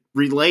us could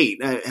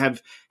relate,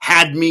 have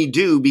had me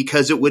do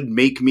because it would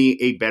make me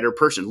a better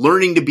person.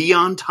 Learning to be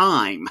on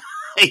time.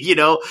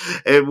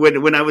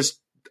 When I was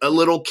a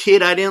little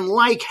kid, I didn't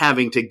like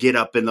having to get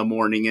up in the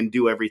morning and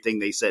do everything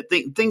they said.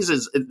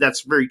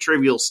 That's very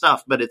trivial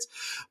stuff, but it's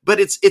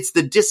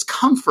the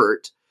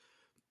discomfort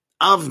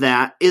of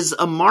that is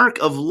a mark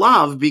of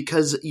love,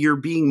 because you're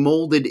being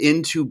molded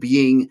into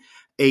being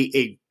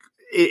a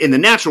in the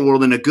natural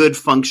world, in a good,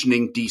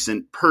 functioning,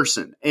 decent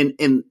person.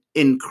 And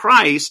in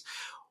Christ,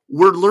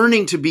 we're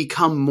learning to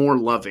become more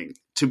loving,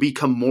 to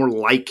become more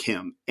like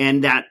him.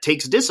 And that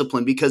takes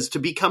discipline, because to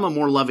become a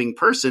more loving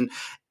person,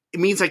 it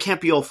means I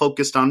can't be all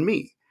focused on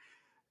me.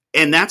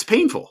 And that's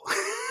painful.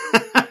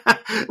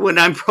 When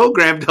I'm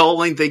programmed to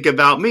only think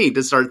about me,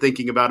 to start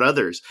thinking about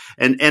others,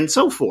 and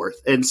so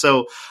forth. And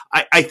so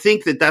I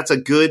think that's a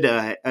good,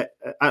 I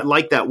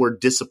like that word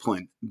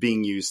discipline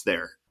being used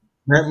there.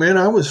 Man,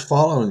 I was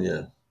following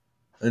you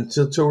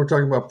until we're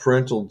talking about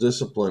parental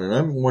discipline. And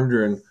I'm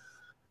wondering,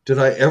 did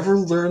I ever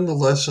learn the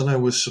lesson I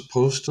was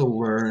supposed to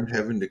learn,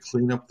 having to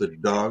clean up the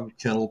dog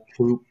kennel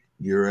poop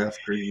year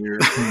after year?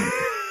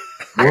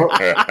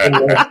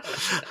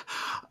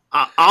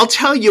 I'll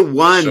tell you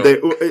one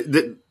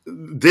that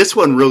this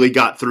one really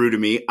got through to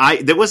me.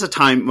 There was a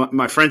time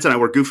my friends and I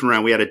were goofing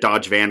around. We had a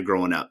Dodge van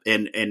growing up,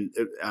 and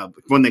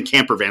one of the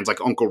camper vans like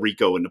Uncle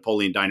Rico and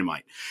Napoleon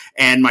Dynamite.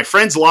 And my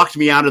friends locked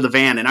me out of the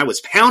van, and I was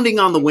pounding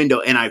on the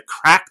window, and I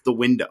cracked the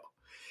window.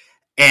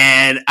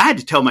 And I had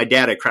to tell my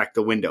dad I cracked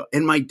the window.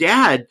 And my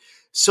dad,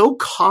 so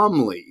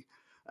calmly,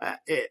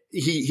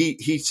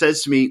 he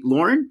says to me,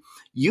 "Loren,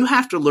 you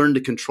have to learn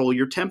to control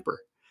your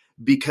temper,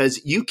 because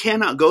you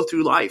cannot go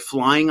through life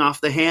flying off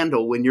the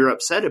handle when you're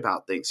upset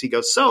about things." He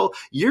goes, "So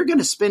you're going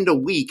to spend a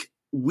week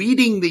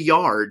weeding the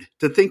yard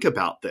to think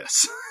about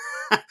this."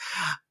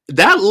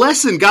 That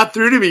lesson got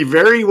through to me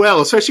very well,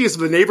 especially as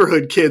the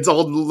neighborhood kids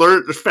all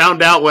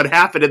found out what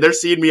happened, and they're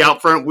seeing me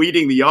out front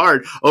weeding the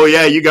yard. "Oh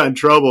yeah, you got in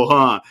trouble,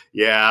 huh?"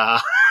 Yeah.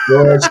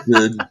 Well, that's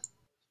good.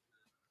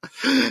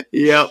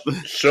 Yep.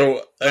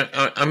 So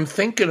I'm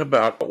thinking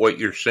about what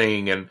you're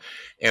saying,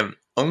 and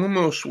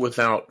almost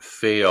without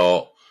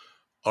fail,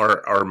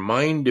 our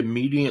mind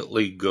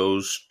immediately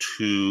goes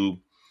to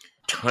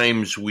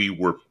times we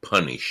were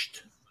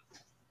punished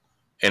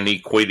and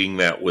equating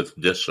that with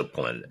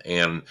discipline.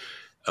 And,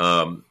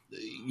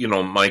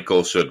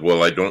 Michael said,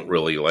 well, I don't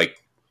really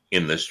like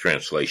in this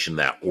translation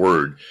that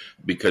word,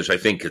 because I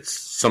think it's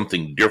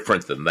something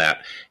different than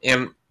that.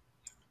 And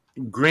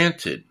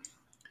granted,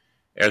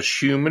 as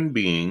human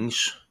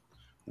beings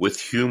with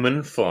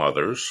human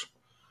fathers,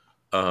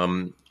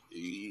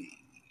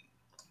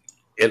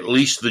 at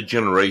least the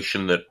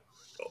generation that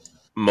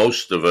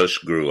most of us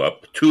grew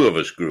up, two of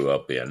us grew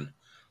up in.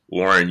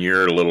 Loren,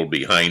 you're a little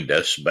behind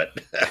us, but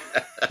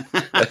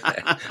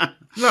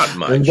not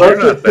much. You're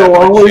not that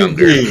much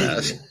younger than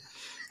us.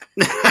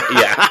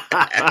 Yeah,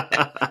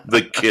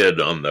 the kid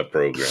on the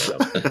program.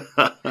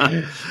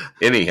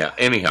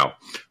 Anyhow,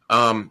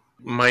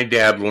 my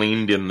dad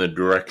leaned in the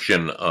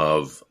direction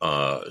of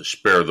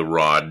spare the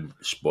rod,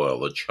 spoil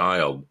the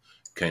child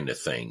kind of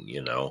thing,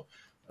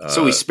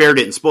 So he spared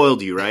it and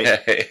spoiled you, right?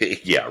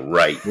 Yeah,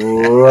 right.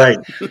 Right.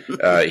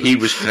 He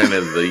was kind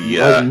of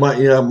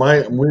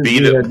the we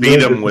beat had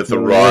them no with a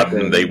discipline rod in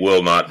and they that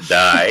will not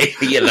die.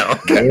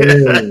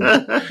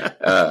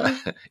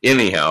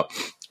 Anyhow,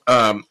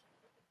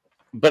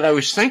 but I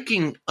was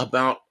thinking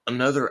about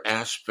another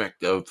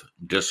aspect of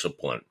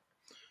discipline,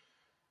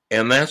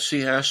 and that's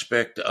the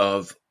aspect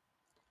of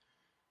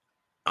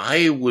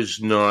I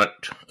was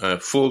not,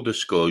 full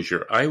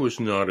disclosure, I was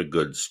not a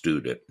good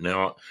student.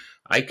 Now,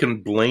 I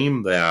can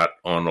blame that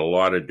on a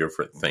lot of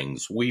different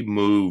things. We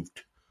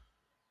moved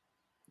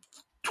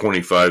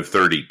 25,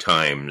 30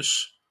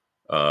 times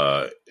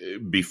uh,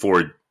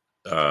 before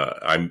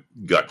I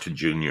got to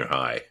junior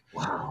high.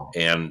 Wow.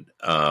 And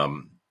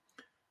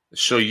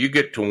so you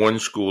get to one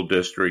school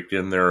district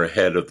and they're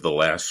ahead of the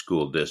last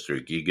school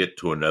district. You get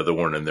to another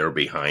one and they're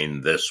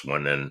behind this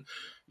one. And,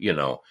 you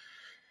know,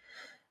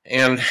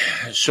 and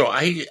so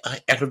I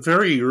at a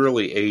very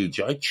early age,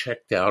 I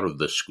checked out of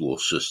the school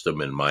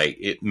system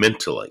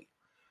mentally.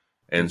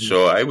 And Mm-hmm.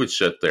 so I would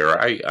sit there.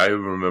 I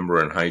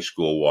remember in high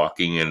school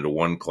walking into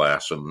one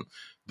class, and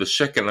the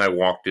second I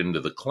walked into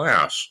the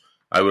class,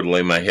 I would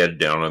lay my head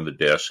down on the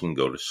desk and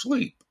go to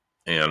sleep.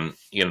 And,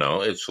 you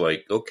know, it's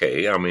like,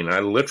 okay, I mean, I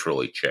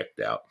literally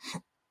checked out.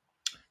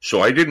 So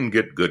I didn't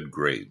get good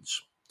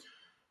grades.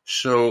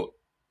 So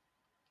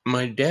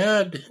my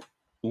dad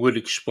would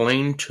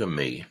explain to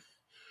me,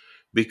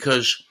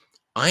 because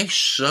I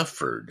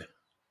suffered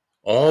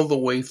all the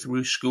way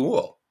through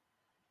school.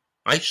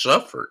 I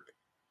suffered.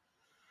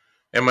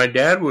 And my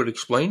dad would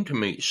explain to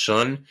me,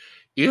 son,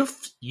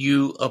 if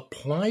you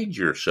applied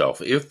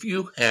yourself, if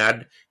you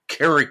had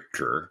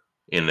character,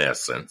 in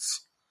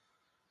essence,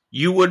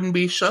 you wouldn't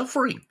be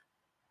suffering.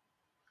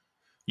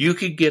 You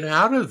could get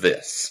out of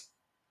this.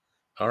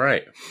 All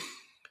right.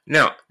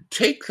 Now,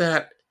 take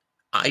that.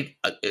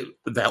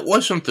 That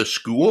wasn't the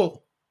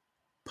school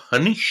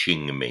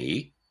punishing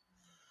me.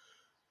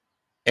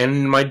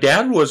 And my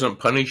dad wasn't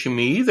punishing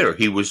me either.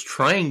 He was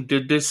trying to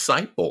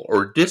disciple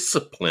or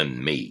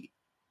discipline me.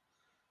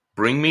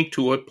 Bring me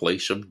to a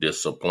place of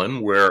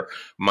discipline where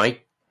my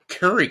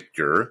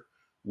character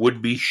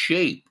would be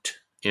shaped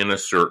in a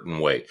certain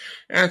way.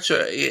 And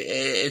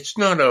it's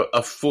not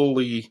a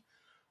fully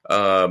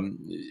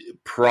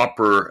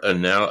proper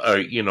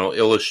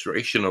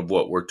illustration of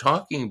what we're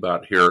talking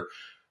about here,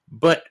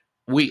 but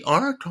we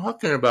are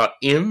talking about,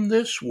 in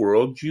this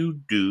world you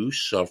do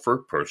suffer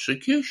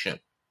persecution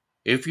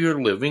if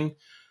you're living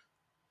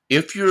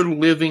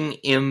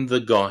in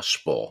the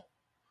gospel.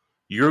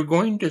 You're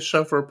going to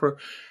suffer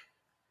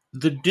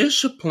the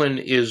discipline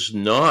is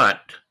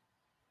not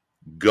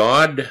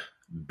God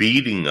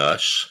beating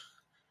us.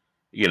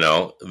 You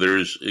know,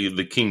 there's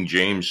the King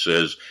James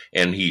says,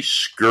 and he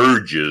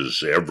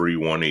scourges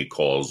everyone he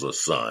calls a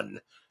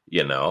son,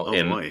 you know,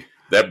 boy.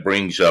 That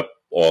brings up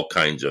all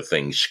kinds of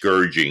things.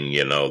 Scourging,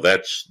 you know,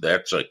 that's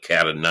a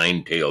cat of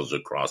nine tails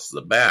across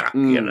the back,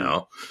 you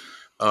know.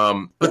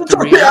 But the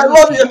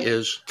reality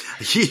is,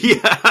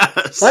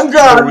 yes, I'm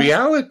God. The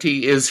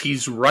reality is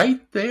he's right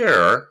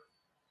there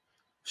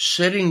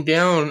sitting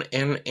down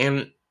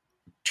and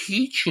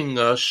teaching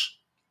us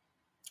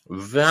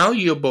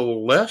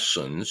valuable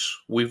lessons.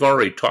 We've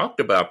already talked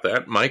about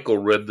that. Michael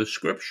read the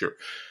scripture.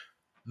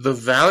 The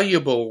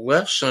valuable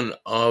lesson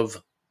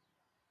of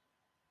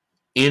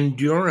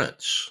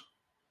endurance,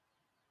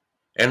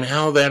 and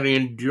how that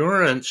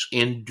endurance,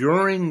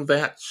 enduring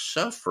that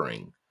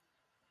suffering,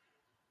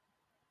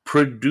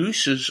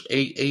 produces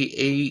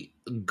a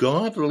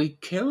godly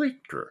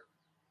character.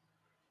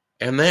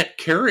 And that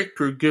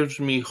character gives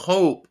me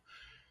hope,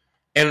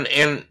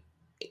 and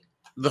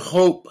the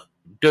hope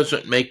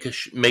doesn't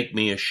make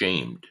me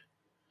ashamed.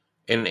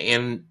 And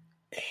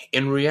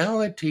in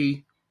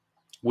reality,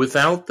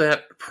 without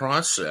that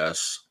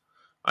process,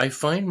 I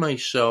find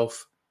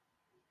myself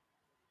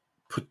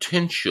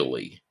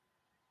potentially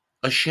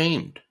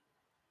ashamed.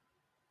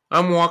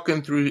 I'm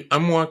walking through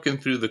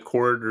the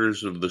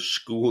corridors of the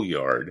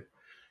schoolyard,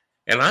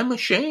 and I'm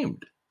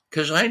ashamed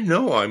because I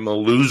know I'm a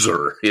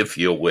loser, if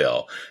you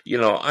will. You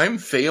know, I'm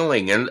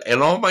failing, and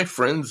all my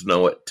friends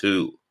know it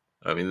too.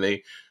 I mean,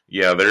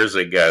 there's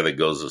a guy that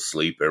goes to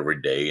sleep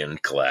every day in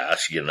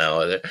class, you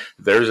know.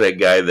 There's a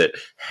guy that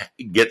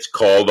gets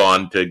called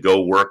on to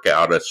go work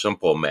out a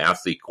simple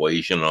math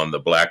equation on the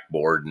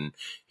blackboard, and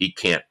he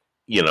can't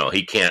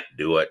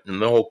do it, and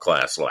the whole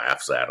class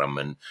laughs at him,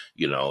 and,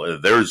 you know,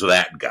 there's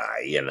that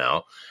guy, you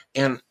know.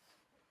 And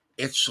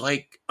it's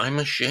like, I'm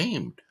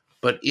ashamed.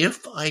 But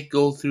if I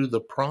go through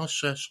the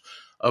process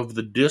of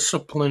the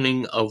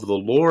disciplining of the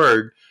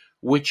Lord,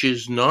 which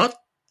is not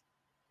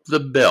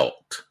the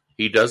belt,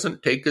 he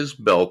doesn't take his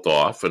belt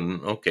off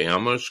and, okay,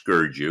 I'm going to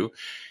scourge you.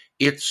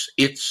 It's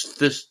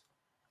this,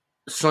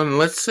 son,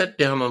 let's sit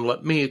down and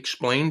let me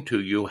explain to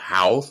you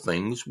how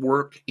things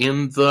work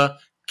in the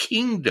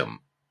kingdom.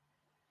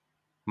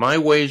 My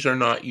ways are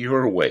not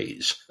your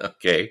ways,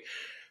 okay?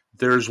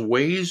 There's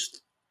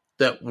ways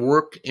that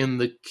work in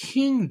the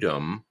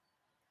kingdom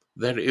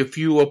that if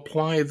you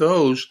apply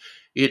those,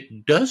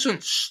 it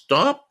doesn't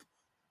stop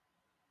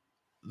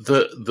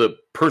the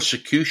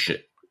persecution,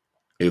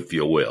 if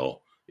you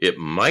will, it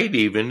might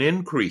even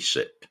increase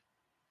it.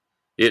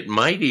 It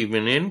might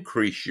even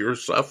increase your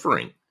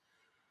suffering.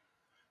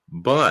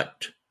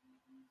 But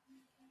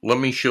let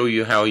me show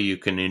you how you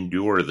can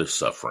endure the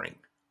suffering,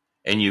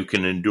 and you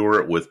can endure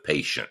it with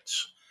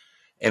patience.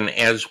 And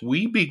as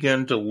we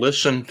begin to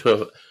listen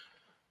to,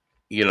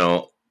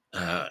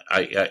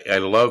 I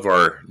love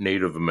our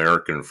Native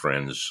American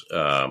friends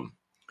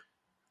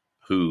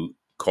who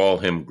call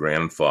him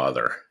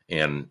grandfather.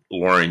 And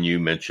Loren, you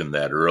mentioned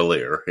that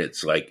earlier.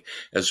 It's like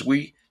as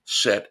we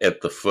sit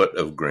at the foot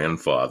of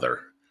grandfather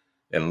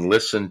and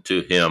listen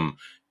to him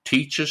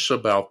teach us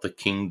about the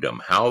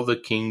kingdom, how the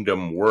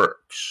kingdom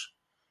works,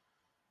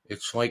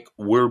 it's like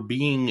we're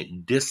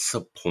being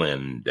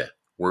disciplined.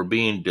 We're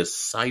being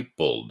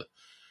discipled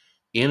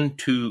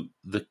into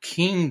the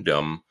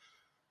kingdom,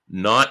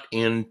 not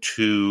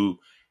into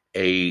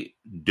a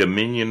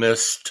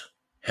dominionist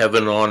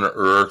heaven on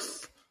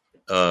earth,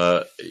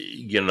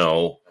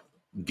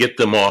 get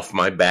them off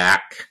my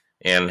back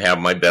and have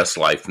my best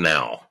life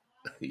now,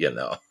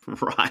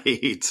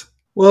 Right.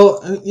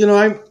 Well,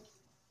 I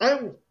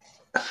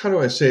how do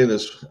I say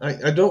this?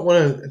 I don't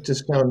want to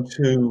sound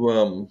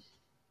too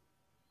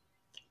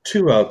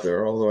out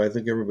there, although I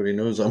think everybody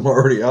knows I'm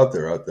already out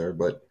there.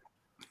 But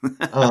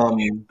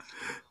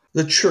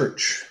the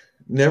church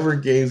never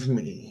gave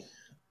me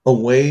a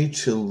way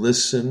to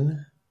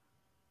listen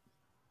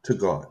to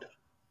God.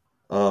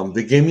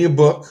 They gave me a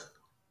book,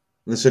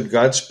 and they said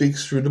God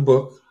speaks through the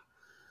book.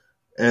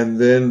 And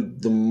then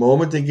the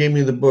moment they gave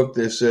me the book,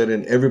 they said,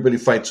 and everybody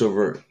fights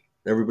over it.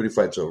 Everybody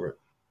fights over it.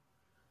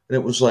 And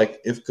it was like,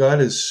 if God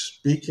is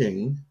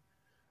speaking,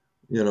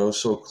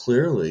 so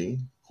clearly,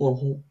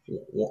 well,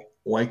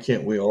 why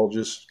can't we all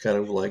just kind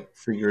of like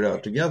figure it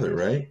out together,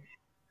 right?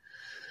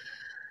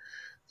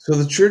 So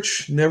the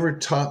church never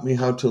taught me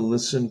how to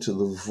listen to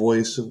the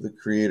voice of the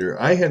Creator.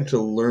 I had to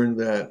learn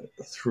that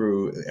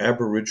through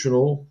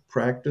Aboriginal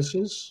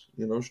practices,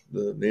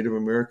 the Native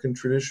American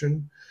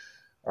tradition.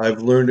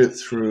 I've learned it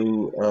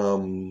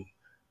through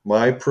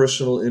my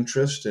personal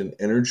interest in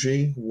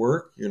energy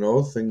work,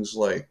 things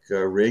like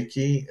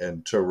Reiki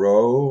and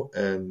Tarot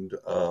and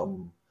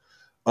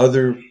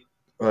other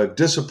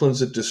disciplines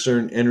that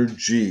discern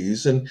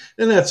energies. And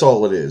that's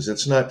all it is.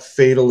 It's not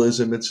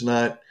fatalism. It's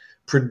not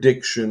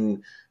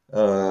prediction.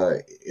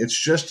 It's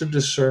just a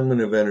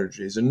discernment of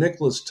energies. And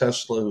Nikola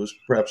Tesla, who's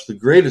perhaps the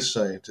greatest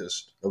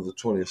scientist of the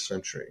 20th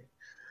century,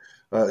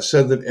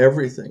 said that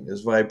everything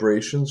is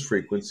vibrations,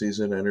 frequencies,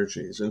 and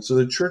energies. And so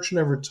the church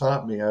never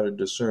taught me how to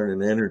discern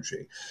an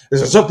energy.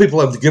 Some people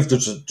have the gift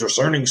of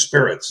discerning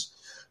spirits,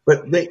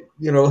 but they,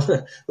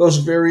 those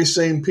very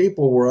same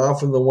people were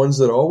often the ones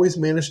that always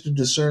managed to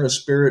discern a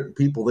spirit in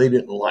people they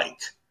didn't like.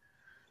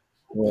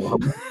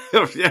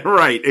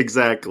 Right,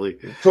 exactly.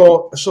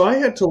 So I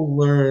had to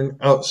learn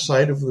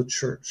outside of the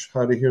church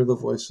how to hear the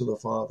voice of the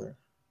Father.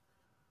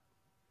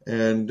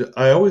 And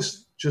I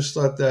always just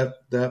thought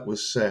that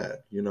was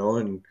sad,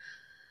 and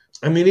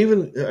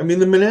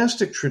the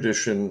monastic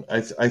tradition,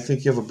 I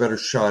think you have a better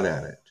shot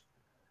at it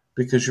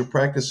because you're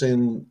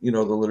practicing, the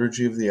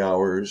liturgy of the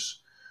hours.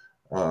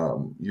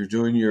 You're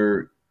doing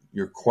your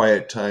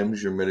quiet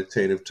times, your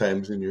meditative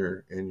times in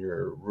your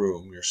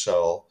room, your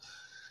cell.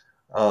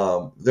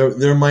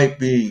 There might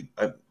be,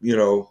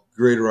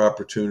 greater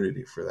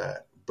opportunity for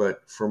that.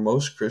 But for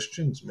most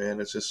Christians, man,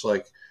 it's just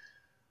like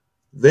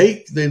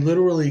they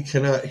literally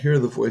cannot hear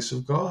the voice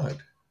of God.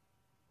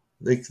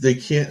 They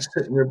can't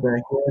sit in their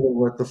backyard and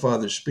let the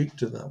Father speak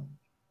to them.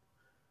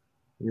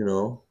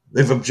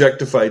 They've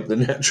objectified the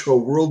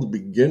natural world to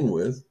begin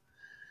with,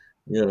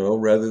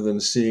 rather than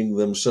seeing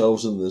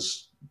themselves in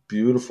this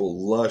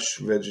beautiful, lush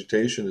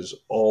vegetation as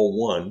all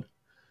one.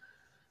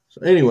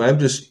 So anyway, I'm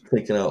just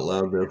thinking out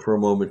loud there for a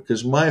moment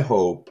because my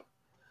hope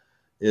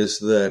is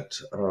that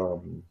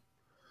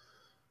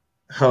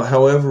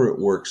however it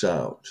works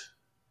out,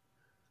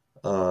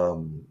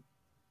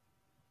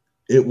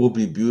 it will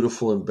be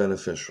beautiful and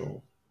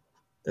beneficial.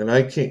 And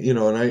I can't,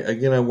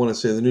 I want to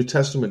say the New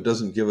Testament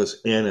doesn't give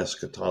us an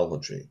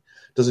eschatology,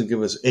 doesn't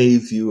give us a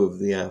view of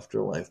the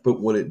afterlife,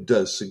 but what it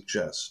does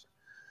suggest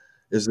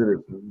is that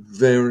it's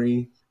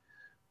very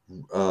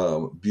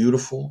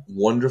beautiful,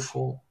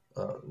 wonderful,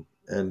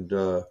 and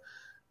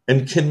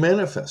can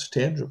manifest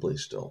tangibly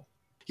still.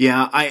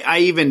 Yeah, I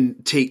even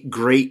take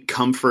great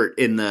comfort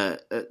in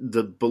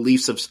the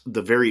beliefs of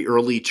the very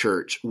early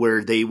church,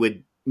 where they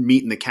would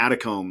meet in the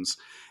catacombs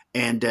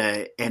and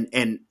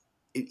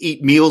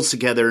eat meals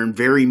together, and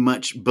very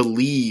much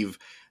believe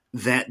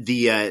that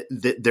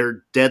that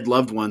their dead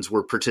loved ones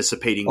were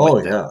participating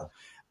with them.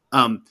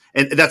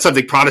 And that's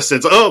something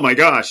Protestants, oh my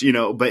gosh,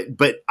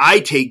 but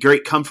I take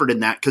great comfort in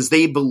that because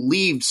they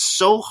believed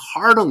so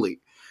heartily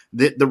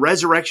that the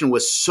resurrection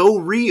was so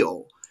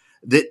real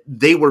that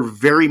they were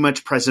very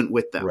much present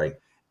with them. Right.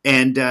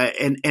 And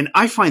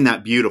I find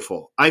that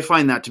beautiful. I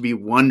find that to be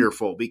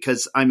wonderful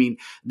because,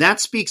 that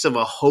speaks of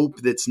a hope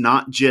that's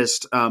not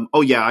just,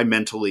 I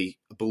mentally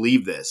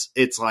believe this.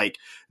 It's like,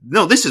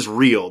 no, this is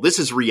real. This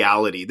is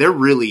reality. They're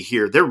really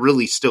here. They're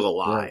really still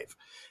alive. Right.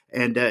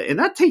 And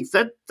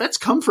that's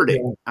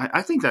comforting. Yeah.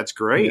 I think that's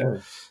great. Yeah.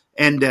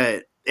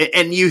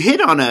 And you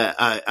hit on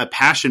a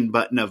passion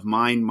button of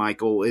mine,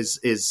 Michael,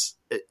 is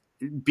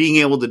being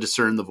able to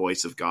discern the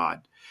voice of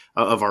God,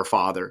 of our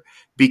Father.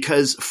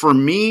 Because for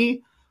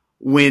me,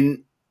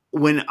 when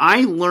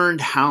I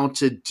learned how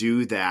to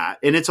do that,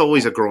 and it's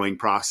always a growing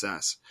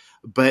process,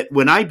 but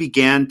when I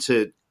began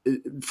to,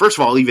 first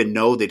of all, even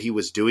know that he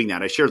was doing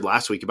that. I shared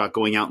last week about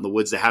going out in the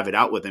woods to have it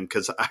out with him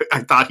because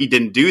I thought he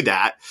didn't do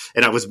that,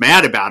 and I was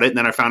mad about it. And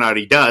then I found out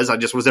he does. I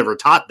just was never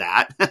taught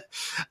that.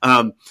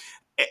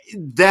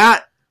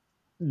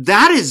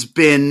 That has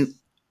been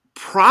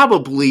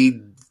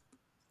probably,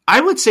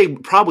 I would say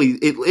probably,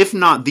 if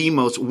not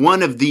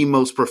one of the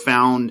most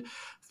profound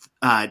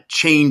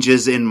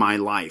changes in my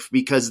life,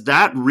 because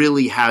that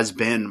really has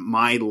been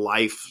my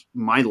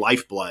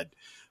lifeblood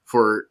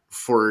for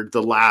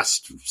the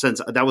last,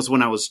 since that was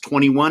when I was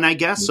 21, I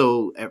guess.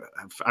 So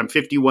I'm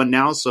 51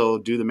 now. So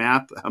do the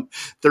math,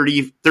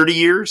 30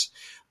 years.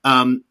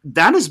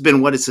 That has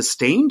been what has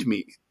sustained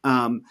me.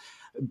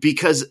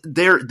 Because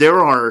there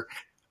are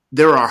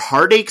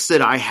heartaches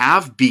that I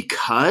have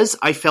because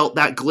I felt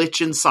that glitch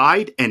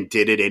inside and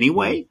did it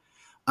anyway.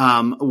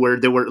 Where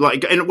there were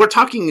and we're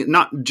talking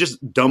not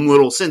just dumb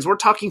little sins. We're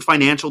talking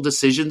financial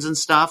decisions and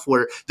stuff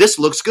where this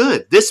looks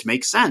good. This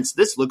makes sense.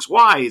 This looks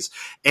wise.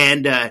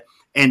 And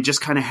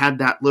just kind of had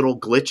that little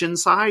glitch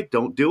inside.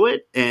 Don't do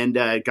it. And,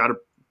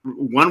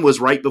 one was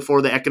right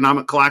before the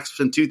economic collapse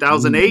in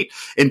 2008,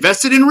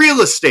 invested in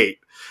real estate.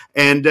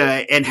 And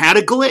had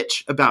a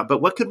glitch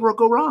but what could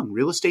go wrong?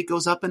 Real estate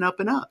goes up and up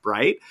and up,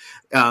 right?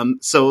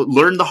 So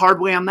learn the hard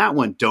way on that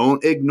one.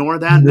 Don't ignore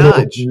that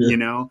nudge, you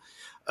know?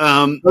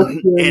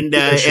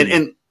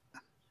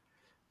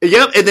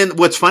 Yep. And then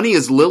what's funny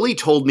is Lily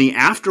told me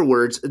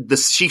afterwards,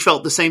 she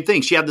felt the same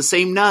thing. She had the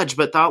same nudge,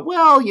 but thought,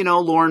 well,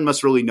 Loren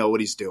must really know what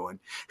he's doing.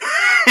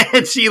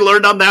 And she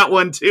learned on that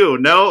one too.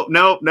 No.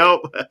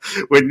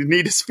 We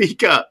need to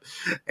speak up.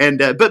 And,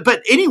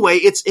 but anyway,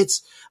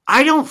 it's,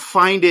 I don't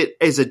find it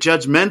as a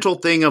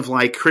judgmental thing of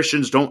like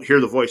Christians don't hear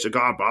the voice of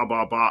God, blah,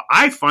 blah, blah.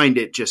 I find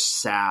it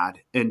just sad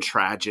and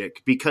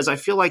tragic because I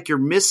feel like you're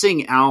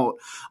missing out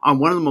on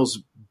one of the most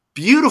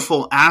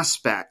beautiful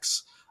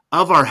aspects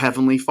of our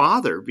Heavenly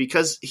Father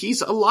because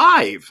he's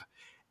alive.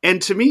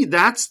 And to me,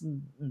 that's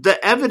the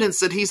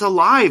evidence that he's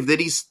alive, that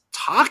he's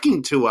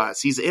talking to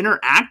us, he's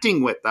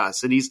interacting with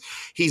us, and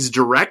he's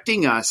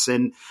directing us.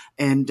 And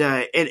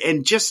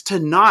just to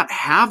not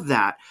have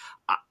that,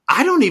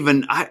 I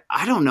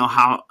don't know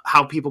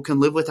how people can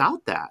live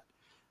without that.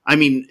 I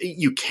mean,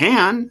 you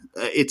can,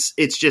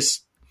 it's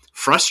just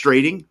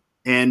frustrating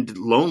and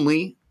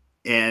lonely,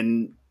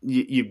 and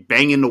you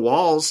bang into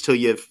walls till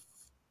you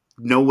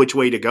know which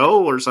way to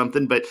go or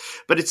something. But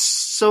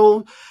it's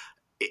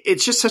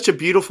just such a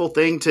beautiful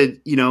thing to,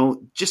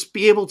 just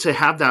be able to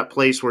have that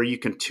place where you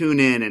can tune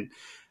in and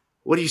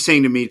what are you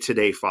saying to me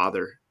today,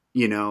 Father?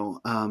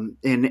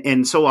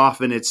 And so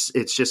often it's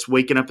just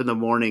waking up in the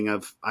morning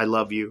of, I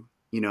love you,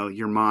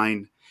 you're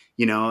mine,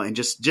 and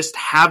just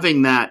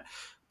having that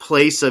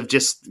place of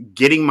just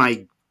getting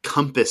my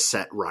compass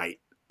set right,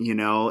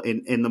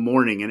 in the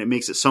morning. And it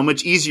makes it so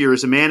much easier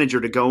as a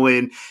manager to go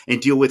in and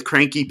deal with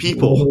cranky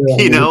people,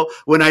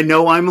 when I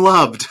know I'm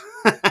loved.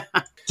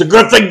 It's a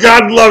good thing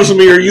God loves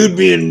me or you'd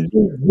be in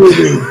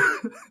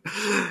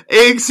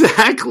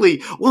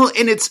Exactly. Well,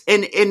 and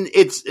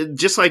it's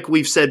just like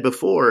we've said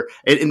before,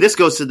 and this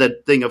goes to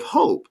the thing of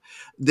hope,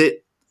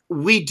 that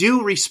we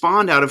do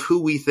respond out of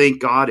who we think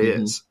God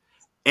is.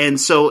 And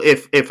so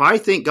if I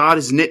think God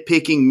is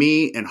nitpicking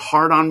me and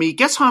hard on me,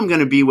 guess how I'm going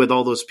to be with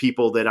all those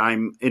people that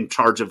I'm in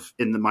charge of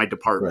in my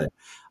department? Right.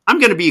 I'm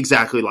going to be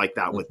exactly like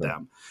that with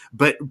them.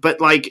 But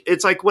like,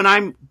 it's like when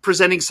I'm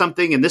presenting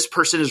something and this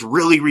person is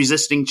really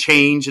resisting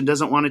change and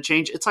doesn't want to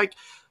change, it's like,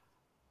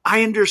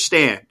 I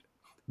understand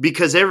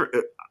because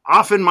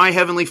often my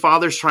Heavenly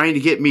Father's trying to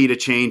get me to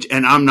change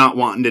and I'm not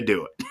wanting to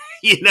do it.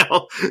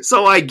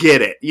 So I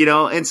get it,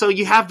 and so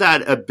you have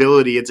that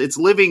ability. It's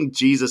living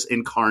Jesus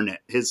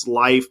incarnate, his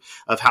life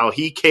of how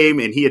he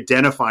came and he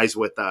identifies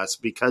with us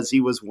because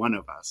he was one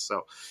of us.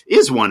 So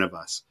is one of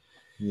us.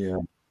 Yeah.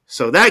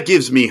 So that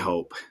gives me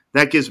hope.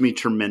 That gives me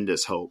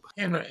tremendous hope.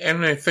 And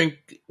I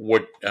think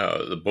what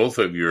the both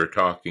of you are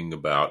talking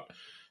about,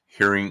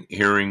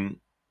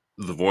 hearing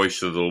the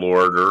voice of the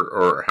Lord,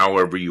 or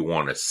however you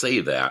want to say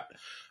that,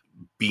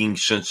 being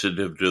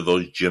sensitive to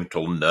those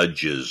gentle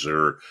nudges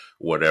or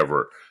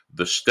whatever.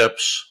 The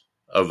steps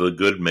of the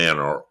good man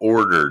are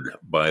ordered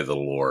by the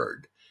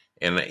Lord.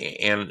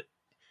 And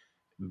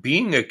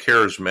being a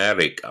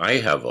charismatic, I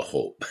have a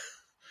hope.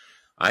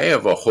 I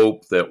have a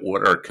hope that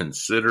what are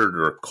considered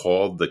or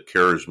called the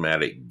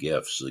charismatic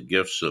gifts, the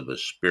gifts of the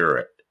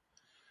Spirit,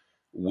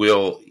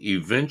 will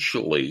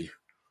eventually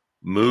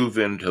move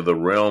into the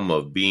realm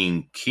of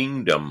being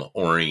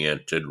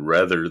kingdom-oriented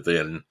rather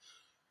than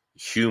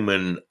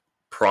human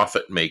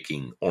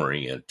profit-making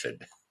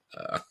oriented.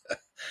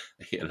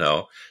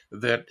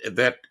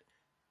 That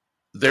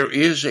there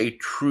is a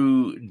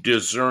true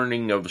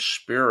discerning of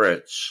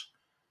spirits,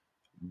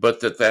 but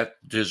that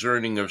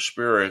discerning of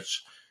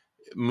spirits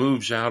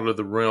moves out of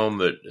the realm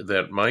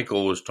that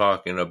Michael was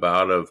talking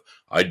about of,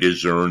 I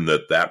discern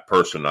that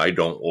person I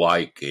don't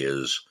like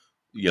is,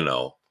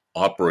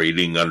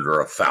 operating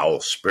under a foul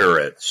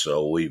spirit.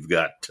 So we've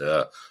got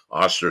to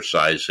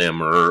ostracize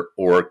him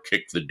or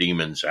kick the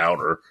demons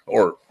out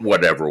or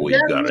whatever we've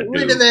got to do.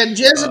 Rid of that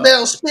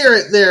Jezebel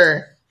spirit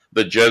there.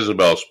 The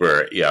Jezebel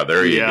spirit. Yeah,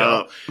 there you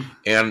go.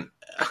 And,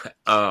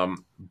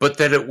 but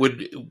that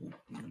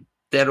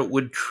it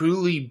would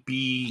truly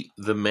be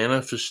the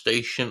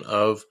manifestation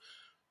of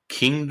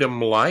kingdom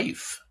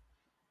life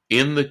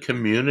in the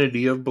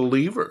community of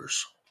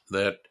believers,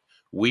 that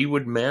we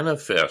would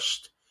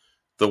manifest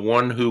the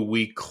one who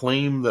we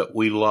claim that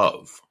we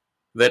love.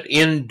 That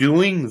in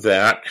doing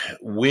that,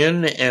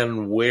 when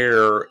and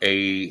where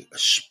a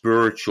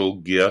spiritual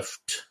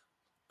gift,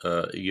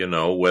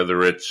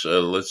 whether it's,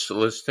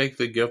 let's take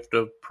the gift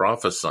of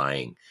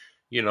prophesying.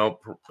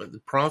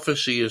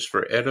 Prophecy is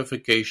for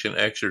edification,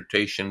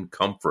 exhortation,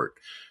 comfort.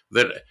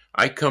 That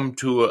I come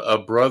to a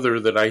brother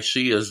that I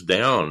see is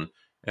down,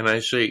 and I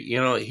say,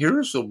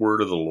 here's the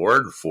word of the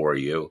Lord for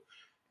you.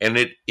 And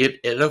it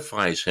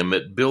edifies him,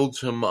 it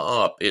builds him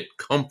up, it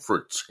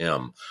comforts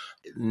him.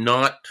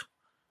 Not,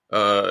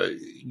 thus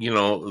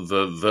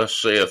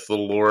saith the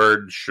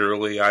Lord,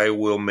 surely I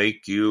will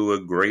make you a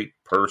great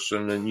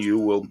person, and you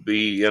will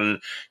be, and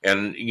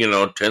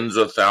tens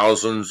of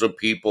thousands of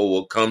people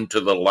will come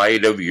to the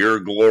light of your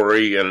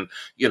glory, and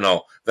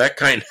that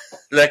kind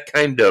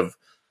of,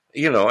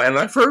 and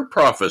I've heard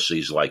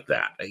prophecies like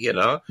that,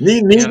 Negro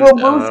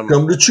birth,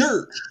 come to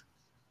church.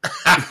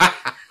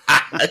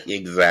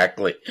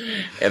 Exactly.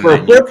 And for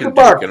then you can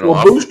take an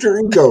offering. Booster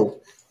and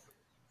go.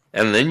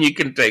 And then you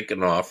can take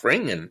an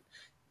offering and,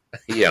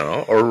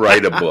 or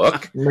write a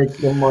book. Make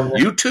some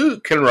money. You too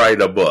can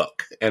write a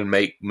book and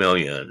make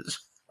millions.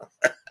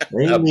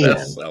 Amen. A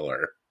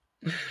bestseller.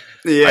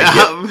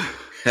 Yeah.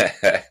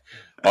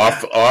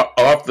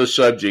 Off the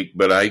subject,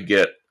 but I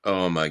get,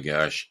 oh my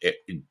gosh,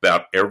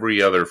 about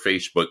every other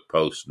Facebook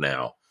post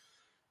now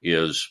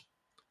is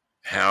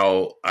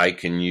how I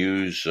can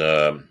use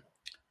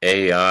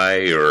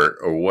AI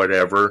or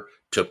whatever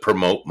to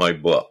promote my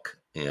book,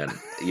 and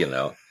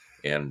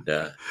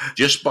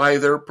just buy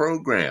their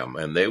program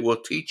and they will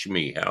teach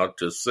me how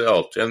to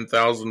sell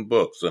 10,000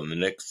 books in the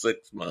next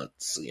 6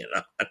 months.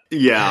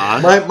 Yeah.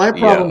 My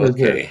problem is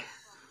this.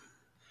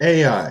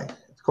 AI.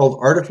 It's called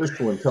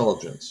artificial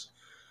intelligence,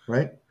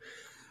 right?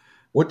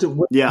 What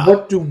do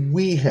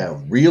we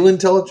have? Real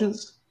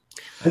intelligence?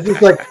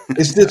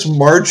 Is this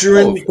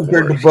margarine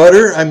compared to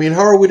butter? I mean,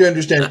 how are we to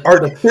understand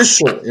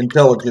artificial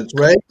intelligence,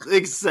 right?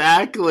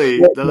 Exactly.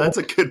 No, that's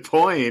a good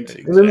point.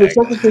 And then the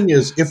second thing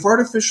is, if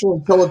artificial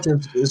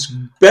intelligence is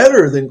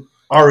better than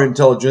our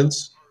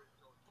intelligence,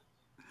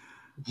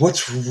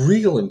 what's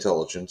real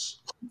intelligence?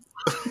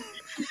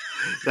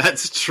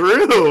 That's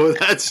true.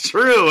 That's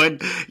true.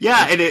 And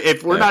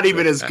if we're not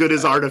even as good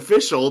as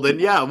artificial, then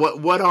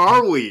what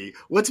are we?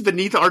 What's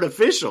beneath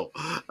artificial?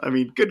 I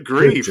mean, good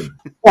grief.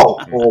 Oh,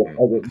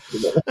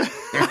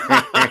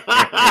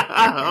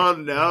 oh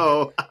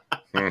no.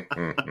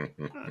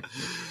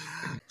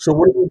 So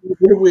what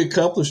have we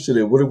accomplished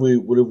today? What have we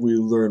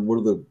learned? What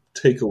are the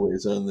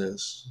takeaways on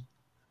this?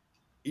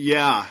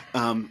 Yeah.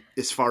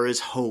 As far as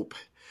hope,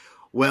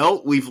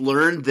 well, we've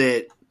learned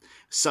that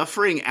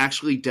suffering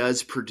actually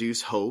does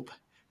produce hope,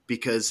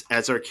 because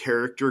as our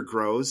character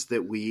grows,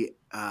 that we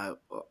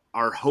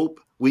our hope,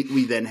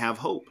 we then have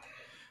hope.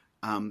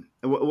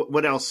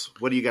 What else?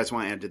 What do you guys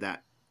want to add to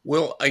that?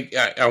 Well,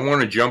 I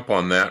want to jump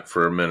on that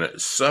for a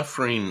minute.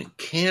 Suffering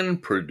can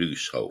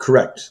produce hope.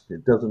 Correct.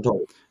 It doesn't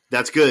talk.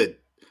 That's good.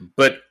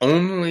 But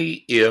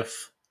only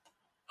if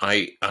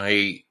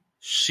I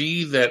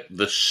see that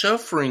the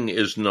suffering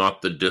is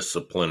not the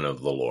discipline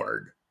of the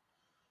Lord.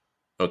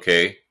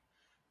 Okay?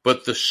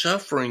 But the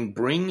suffering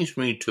brings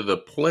me to the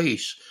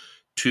place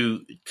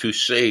to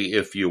say,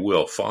 if you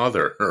will,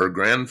 Father or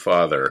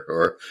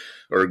Grandfather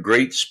or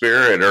Great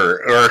Spirit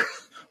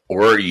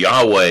or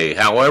Yahweh,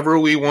 however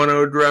we want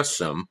to address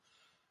them.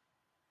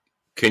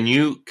 Can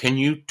you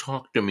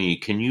talk to me?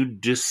 Can you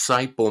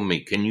disciple me?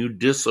 Can you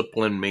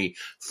discipline me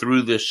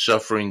through this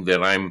suffering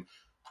that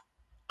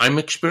I'm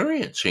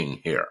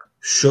experiencing here?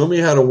 Show me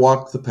how to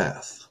walk the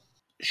path.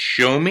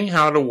 Show me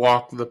how to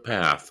walk the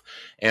path.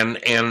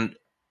 And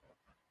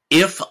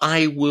if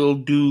I will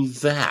do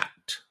that,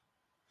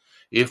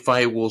 if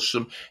I will,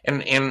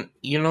 and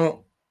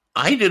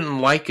I didn't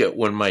like it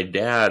when my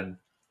dad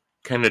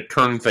kind of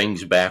turned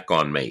things back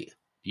on me.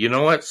 You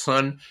know what,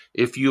 son?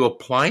 If you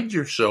applied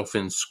yourself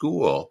in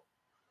school,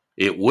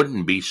 it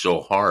wouldn't be so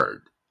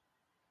hard.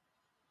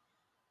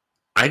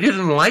 I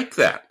didn't like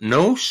that.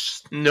 No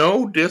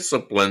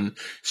discipline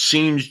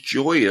seems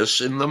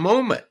joyous in the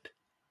moment.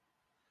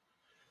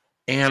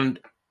 And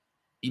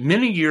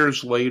many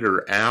years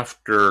later,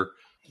 after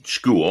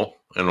school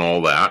and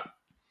all that,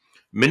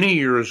 many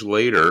years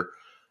later,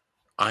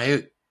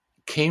 I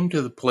came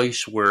to the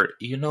place where,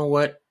 you know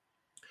what?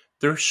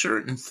 There are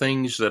certain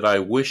things that I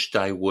wished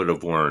I would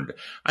have learned.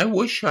 I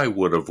wish I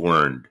would have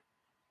learned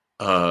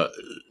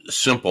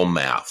simple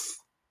math.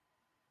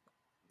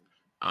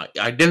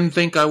 I didn't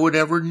think I would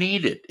ever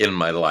need it in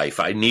my life.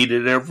 I need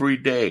it every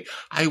day.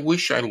 I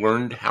wish I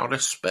learned how to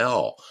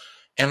spell.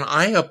 And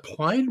I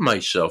applied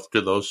myself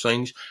to those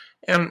things.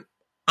 And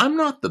I'm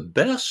not the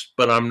best,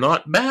 but I'm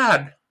not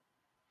bad.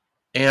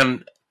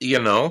 And,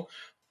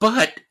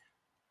 but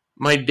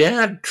my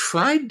dad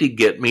tried to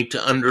get me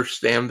to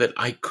understand that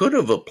I could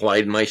have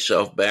applied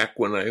myself back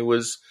when I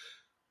was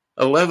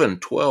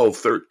 11, 12,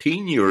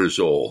 13 years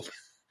old.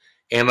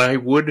 And I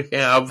would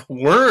have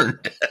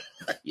learned,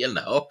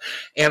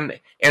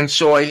 and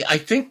so I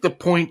think the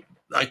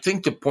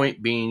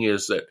point being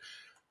is that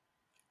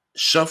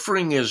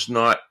suffering is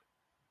not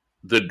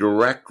the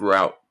direct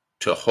route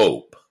to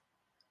hope.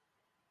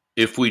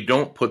 If we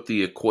don't put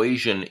the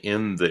equation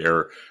in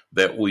there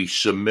that we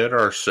submit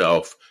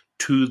ourselves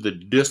to the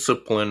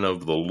discipline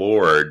of the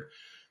Lord,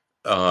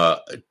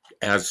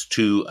 as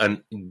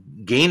to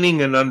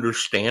gaining an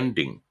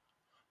understanding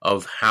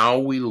of how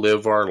we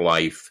live our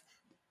life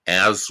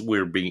as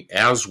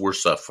we're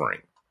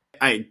suffering.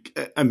 I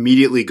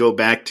immediately go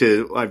back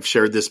to, I've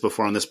shared this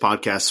before on this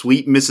podcast,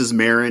 sweet Mrs.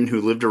 Marin, who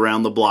lived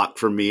around the block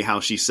from me, how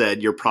she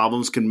said, your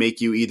problems can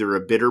make you either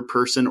a bitter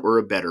person or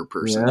a better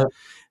person. Yeah.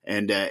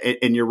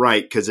 And you're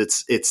right, because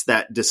it's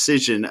that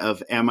decision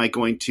of, am I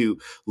going to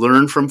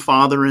learn from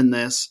Father in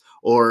this,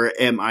 or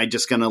am I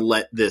just going to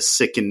let this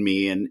sicken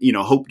me? And,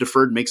 hope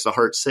deferred makes the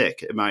heart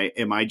sick. Am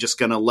I just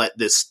going to let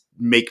this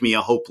make me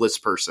a hopeless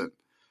person?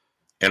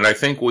 And I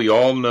think we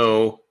all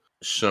know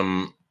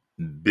some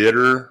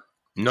bitter,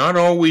 not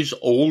always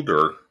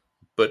older,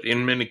 but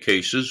in many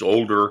cases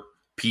older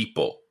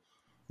people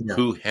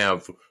who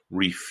have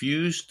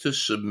refused to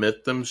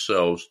submit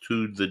themselves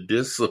to the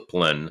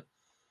discipline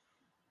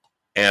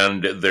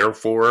and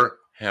therefore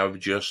have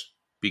just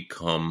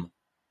become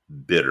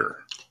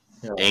bitter,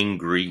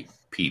 angry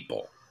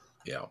people.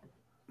 Yeah.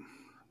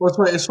 Well,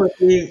 it's like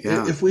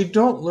if we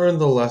don't learn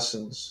the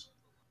lessons,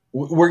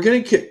 we're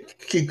going to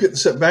keep getting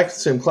set back to the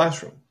same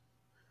classroom.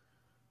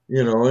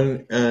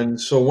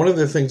 And so one of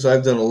the things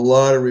I've done a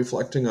lot of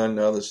reflecting on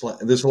now, this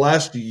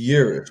last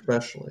year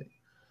especially,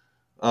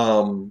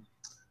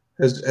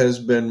 has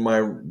been my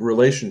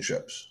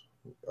relationships,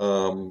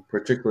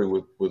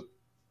 particularly with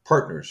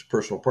partners,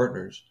 personal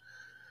partners,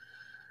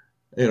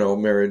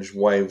 marriage,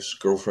 wives,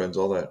 girlfriends,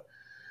 all that.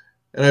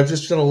 And I've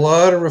just done a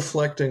lot of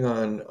reflecting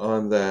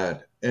on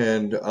that.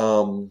 And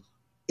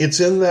it's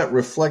in that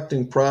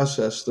reflecting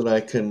process that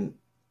I can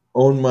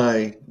own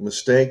my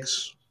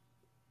mistakes.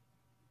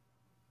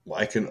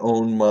 I can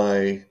own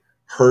my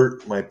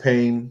hurt, my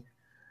pain,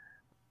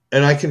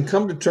 and I can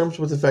come to terms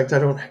with the fact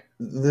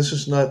this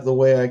is not the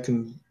way I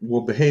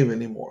will behave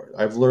anymore.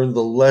 I've learned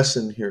the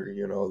lesson here.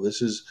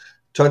 This is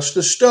touch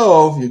the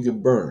stove, you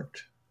get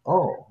burnt.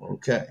 Oh,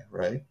 okay.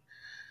 Right.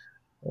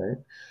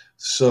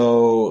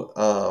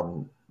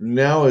 So,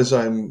 now as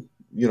I'm,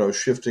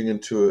 shifting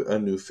into a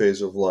new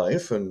phase of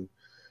life and,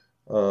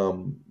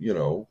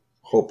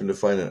 hoping to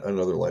find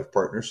another life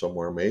partner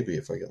somewhere, maybe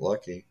if I get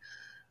lucky.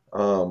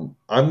 I'm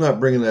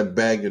not bringing that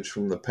baggage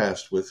from the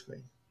past with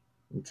me,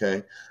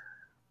 okay?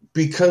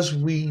 Because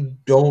we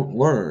don't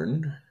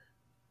learn,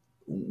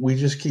 we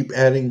just keep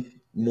adding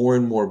more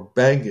and more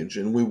baggage,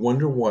 and we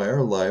wonder why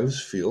our lives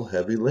feel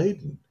heavy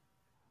laden,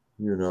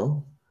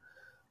 And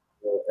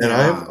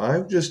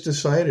I've just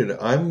decided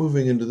I'm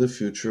moving into the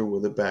future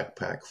with a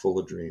backpack full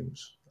of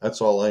dreams.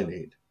 That's all I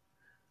need.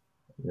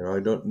 I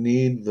don't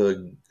need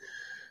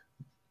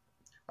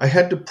I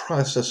had to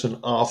process an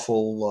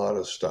awful lot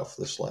of stuff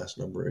this last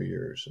number of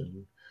years.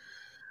 And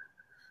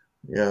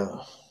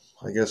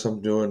I guess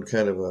I'm doing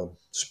kind of a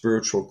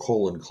spiritual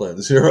colon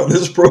cleanse here on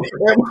this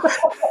program.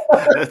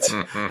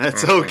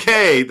 That's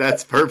okay.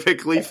 That's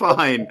perfectly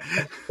fine.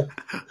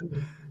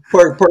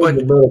 Part of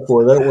the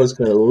metaphor, that was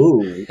kind of,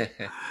 ooh.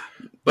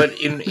 But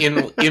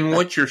in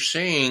what you're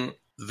saying,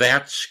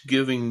 that's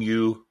giving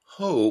you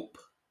hope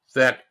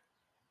that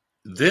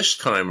this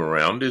time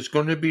around is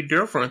going to be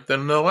different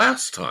than the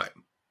last time.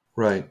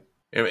 Right.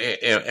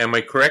 Am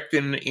I correct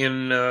in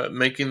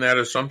making that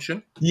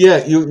assumption?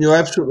 Yeah, you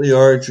absolutely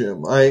are,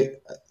 Jim. I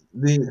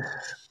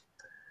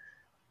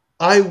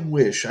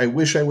wish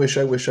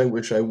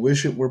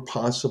it were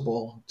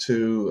possible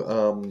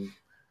to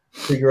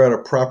figure out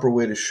a proper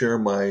way to share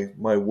my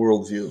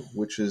worldview,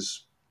 which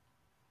is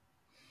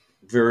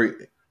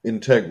very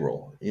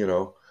integral.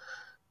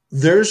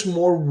 There's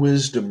more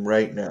wisdom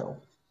right now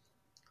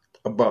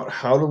about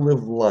how to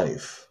live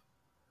life,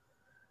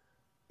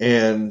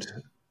 and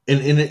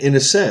in a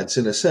sense,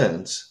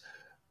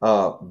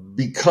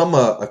 become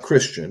a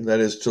Christian. That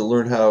is, to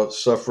learn how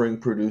suffering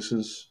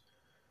produces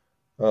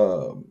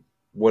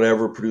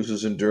whatever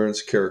produces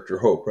endurance, character,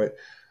 hope. Right?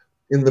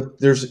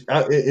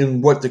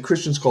 In what the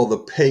Christians call the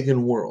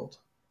pagan world,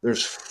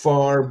 there's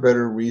far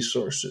better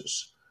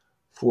resources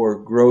for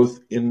growth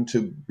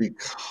into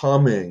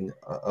becoming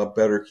a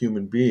better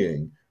human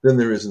being than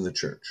there is in the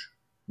church.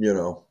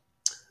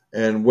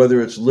 And whether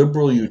it's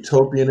liberal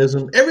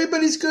utopianism,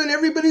 everybody's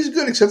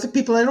good except the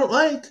people I don't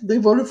like. They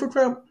voted for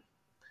Trump,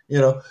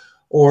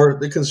 or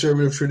the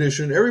conservative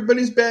tradition,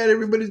 everybody's bad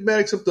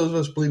except those of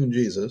us who believe in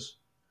Jesus.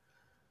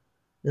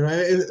 You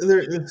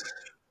know,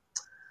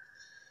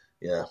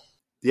 yeah.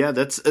 Yeah,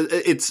 that's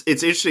it's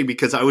interesting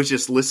because I was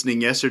just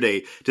listening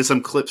yesterday to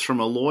some clips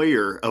from a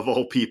lawyer of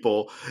all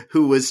people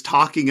who was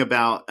talking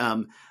about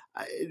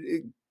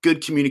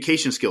good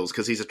communication skills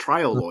because he's a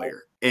trial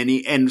lawyer,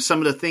 and some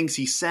of the things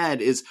he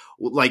said is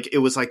like it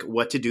was like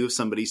what to do if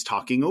somebody's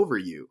talking over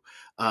you,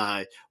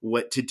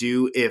 what to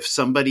do if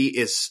somebody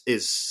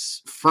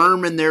is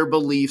firm in their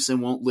beliefs and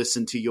won't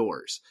listen to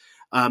yours.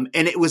 And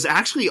it was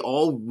actually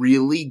all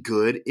really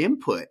good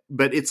input,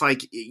 but it's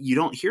like, you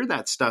don't hear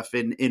that stuff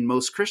in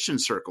most Christian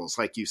circles,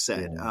 like you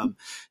said,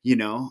 you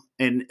know,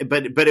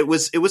 but it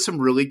was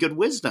some really good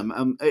wisdom.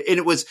 And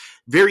it was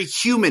very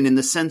human in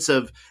the sense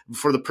of,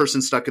 for the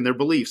person stuck in their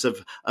beliefs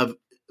of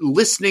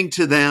listening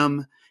to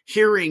them,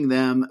 hearing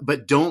them,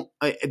 but don't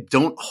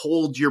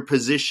hold your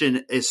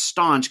position as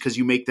staunch because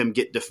you make them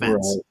get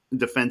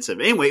defensive.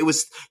 Anyway, it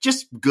was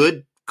just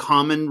good,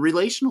 common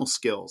relational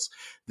skills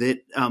that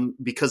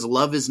because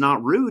love is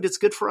not rude, it's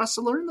good for us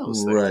to learn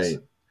those things. Right.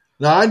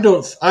 Now, I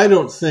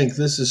don't think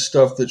this is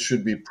stuff that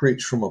should be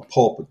preached from a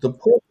pulpit. The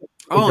pulpit.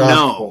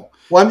 No.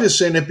 Well, I'm just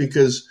saying it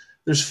because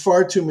there's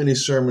far too many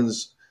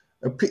sermons.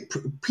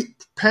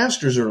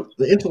 Pastors are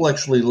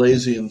intellectually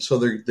lazy, and so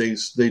they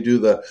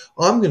do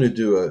I'm going to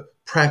do a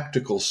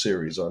practical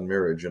series on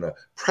marriage and a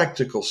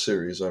practical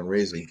series on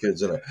raising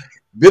kids and a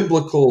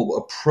biblical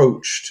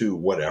approach to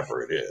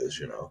whatever it is,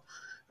 you know.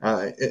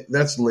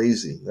 That's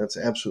lazy. That's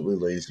absolutely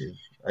lazy.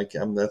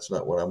 That's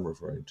not what I'm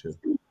referring to.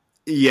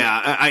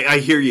 Yeah, I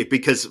hear you,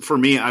 because for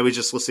me, I was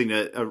just listening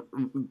to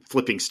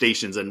flipping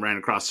stations and ran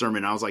across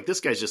sermon. I was like, this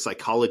guy's just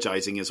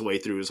psychologizing his way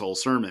through his whole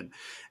sermon.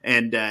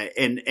 And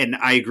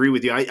I agree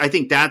with you. I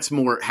think that's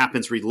more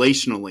happens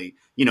relationally,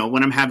 you know,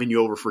 when I'm having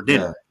you over for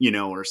dinner, you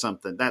know, or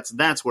something.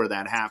 That's where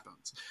that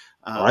happens.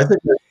 I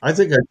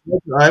think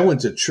I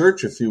went to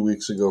church a few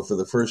weeks ago for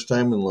the first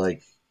time in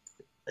like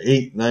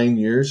 8-9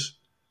 years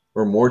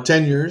or more,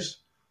 10 years,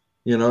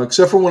 you know,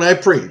 except for when I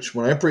preach.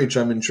 When I preach,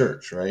 I'm in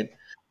church, right?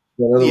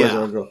 But otherwise,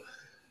 I'll go.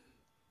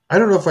 I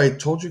don't know if I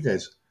told you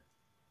guys.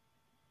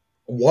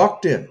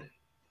 Walked in,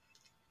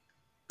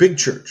 big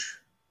church,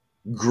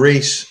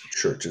 Grace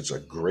Church. It's a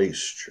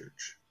Grace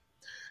Church.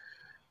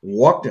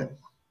 Walked in,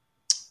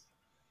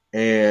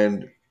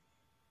 and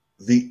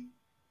the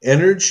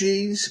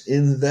energies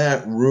in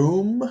that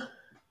room,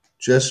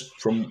 just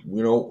from,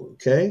 you know,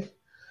 okay,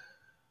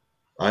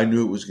 I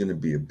knew it was going to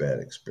be a bad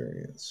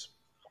experience.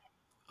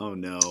 Oh,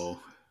 no.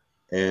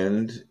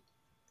 And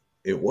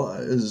it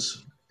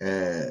was.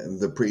 And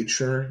the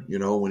preacher, you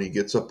know, when he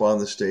gets up on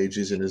the stage,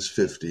 he's in his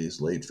 50s,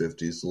 late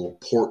 50s, a little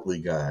portly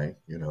guy,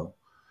 you know,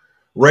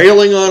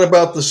 railing on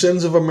about the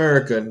sins of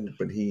America,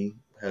 but he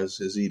has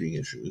his eating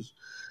issues.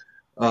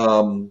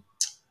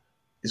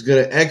 He's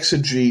going to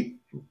exegete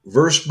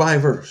verse by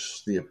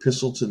verse the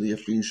epistle to the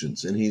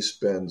Ephesians, and he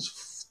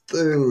spends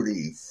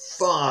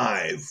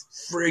 35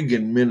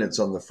 friggin' minutes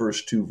on the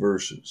first 2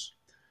 verses.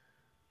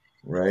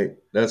 Right?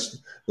 That's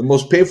the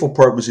most painful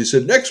part. Was he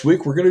said, next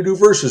week we're going to do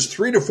verses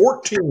 3 to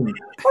 14.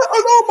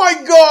 Oh my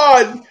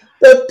God,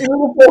 that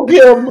beautiful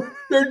hymn.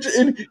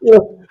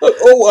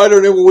 I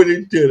don't know what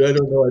it did. I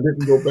don't know. I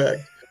didn't go back.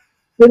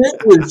 But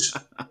it was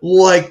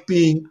like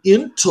being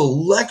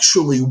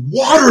intellectually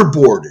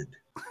waterboarded.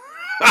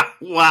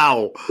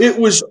 Wow. It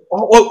was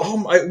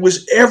it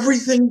was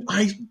everything.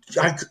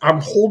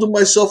 I'm holding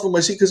myself in my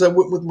seat because I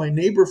went with my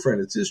neighbor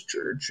friend. It's his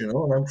church, you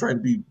know, and I'm trying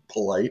to be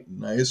polite and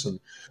nice, and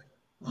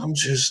I'm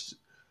just,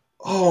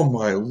 oh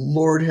my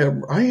Lord,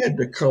 I had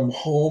to come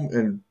home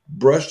and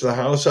brush the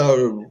house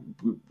out,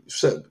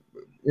 set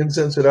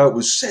incense it out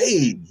with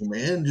sage,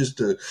 man, just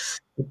to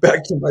get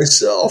back to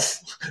myself.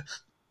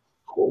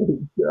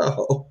 Holy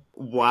cow.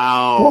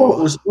 Wow. Oh,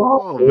 it was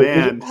awful. Oh,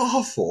 man. It was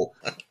awful.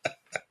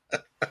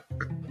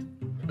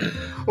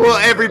 Well,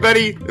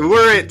 everybody,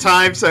 we're at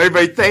time, so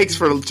everybody, thanks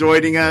for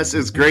joining us.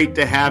 It's great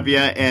to have you.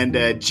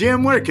 And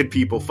Jim, where could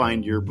people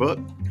find your book?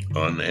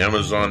 On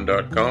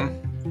Amazon.com.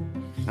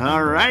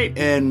 All right.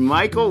 And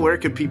Michael, where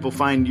could people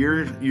find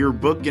your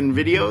book and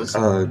videos?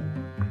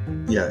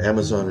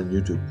 Amazon and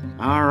YouTube.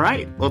 All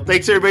right. Well,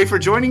 thanks everybody for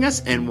joining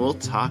us, and we'll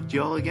talk to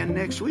you all again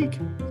next week.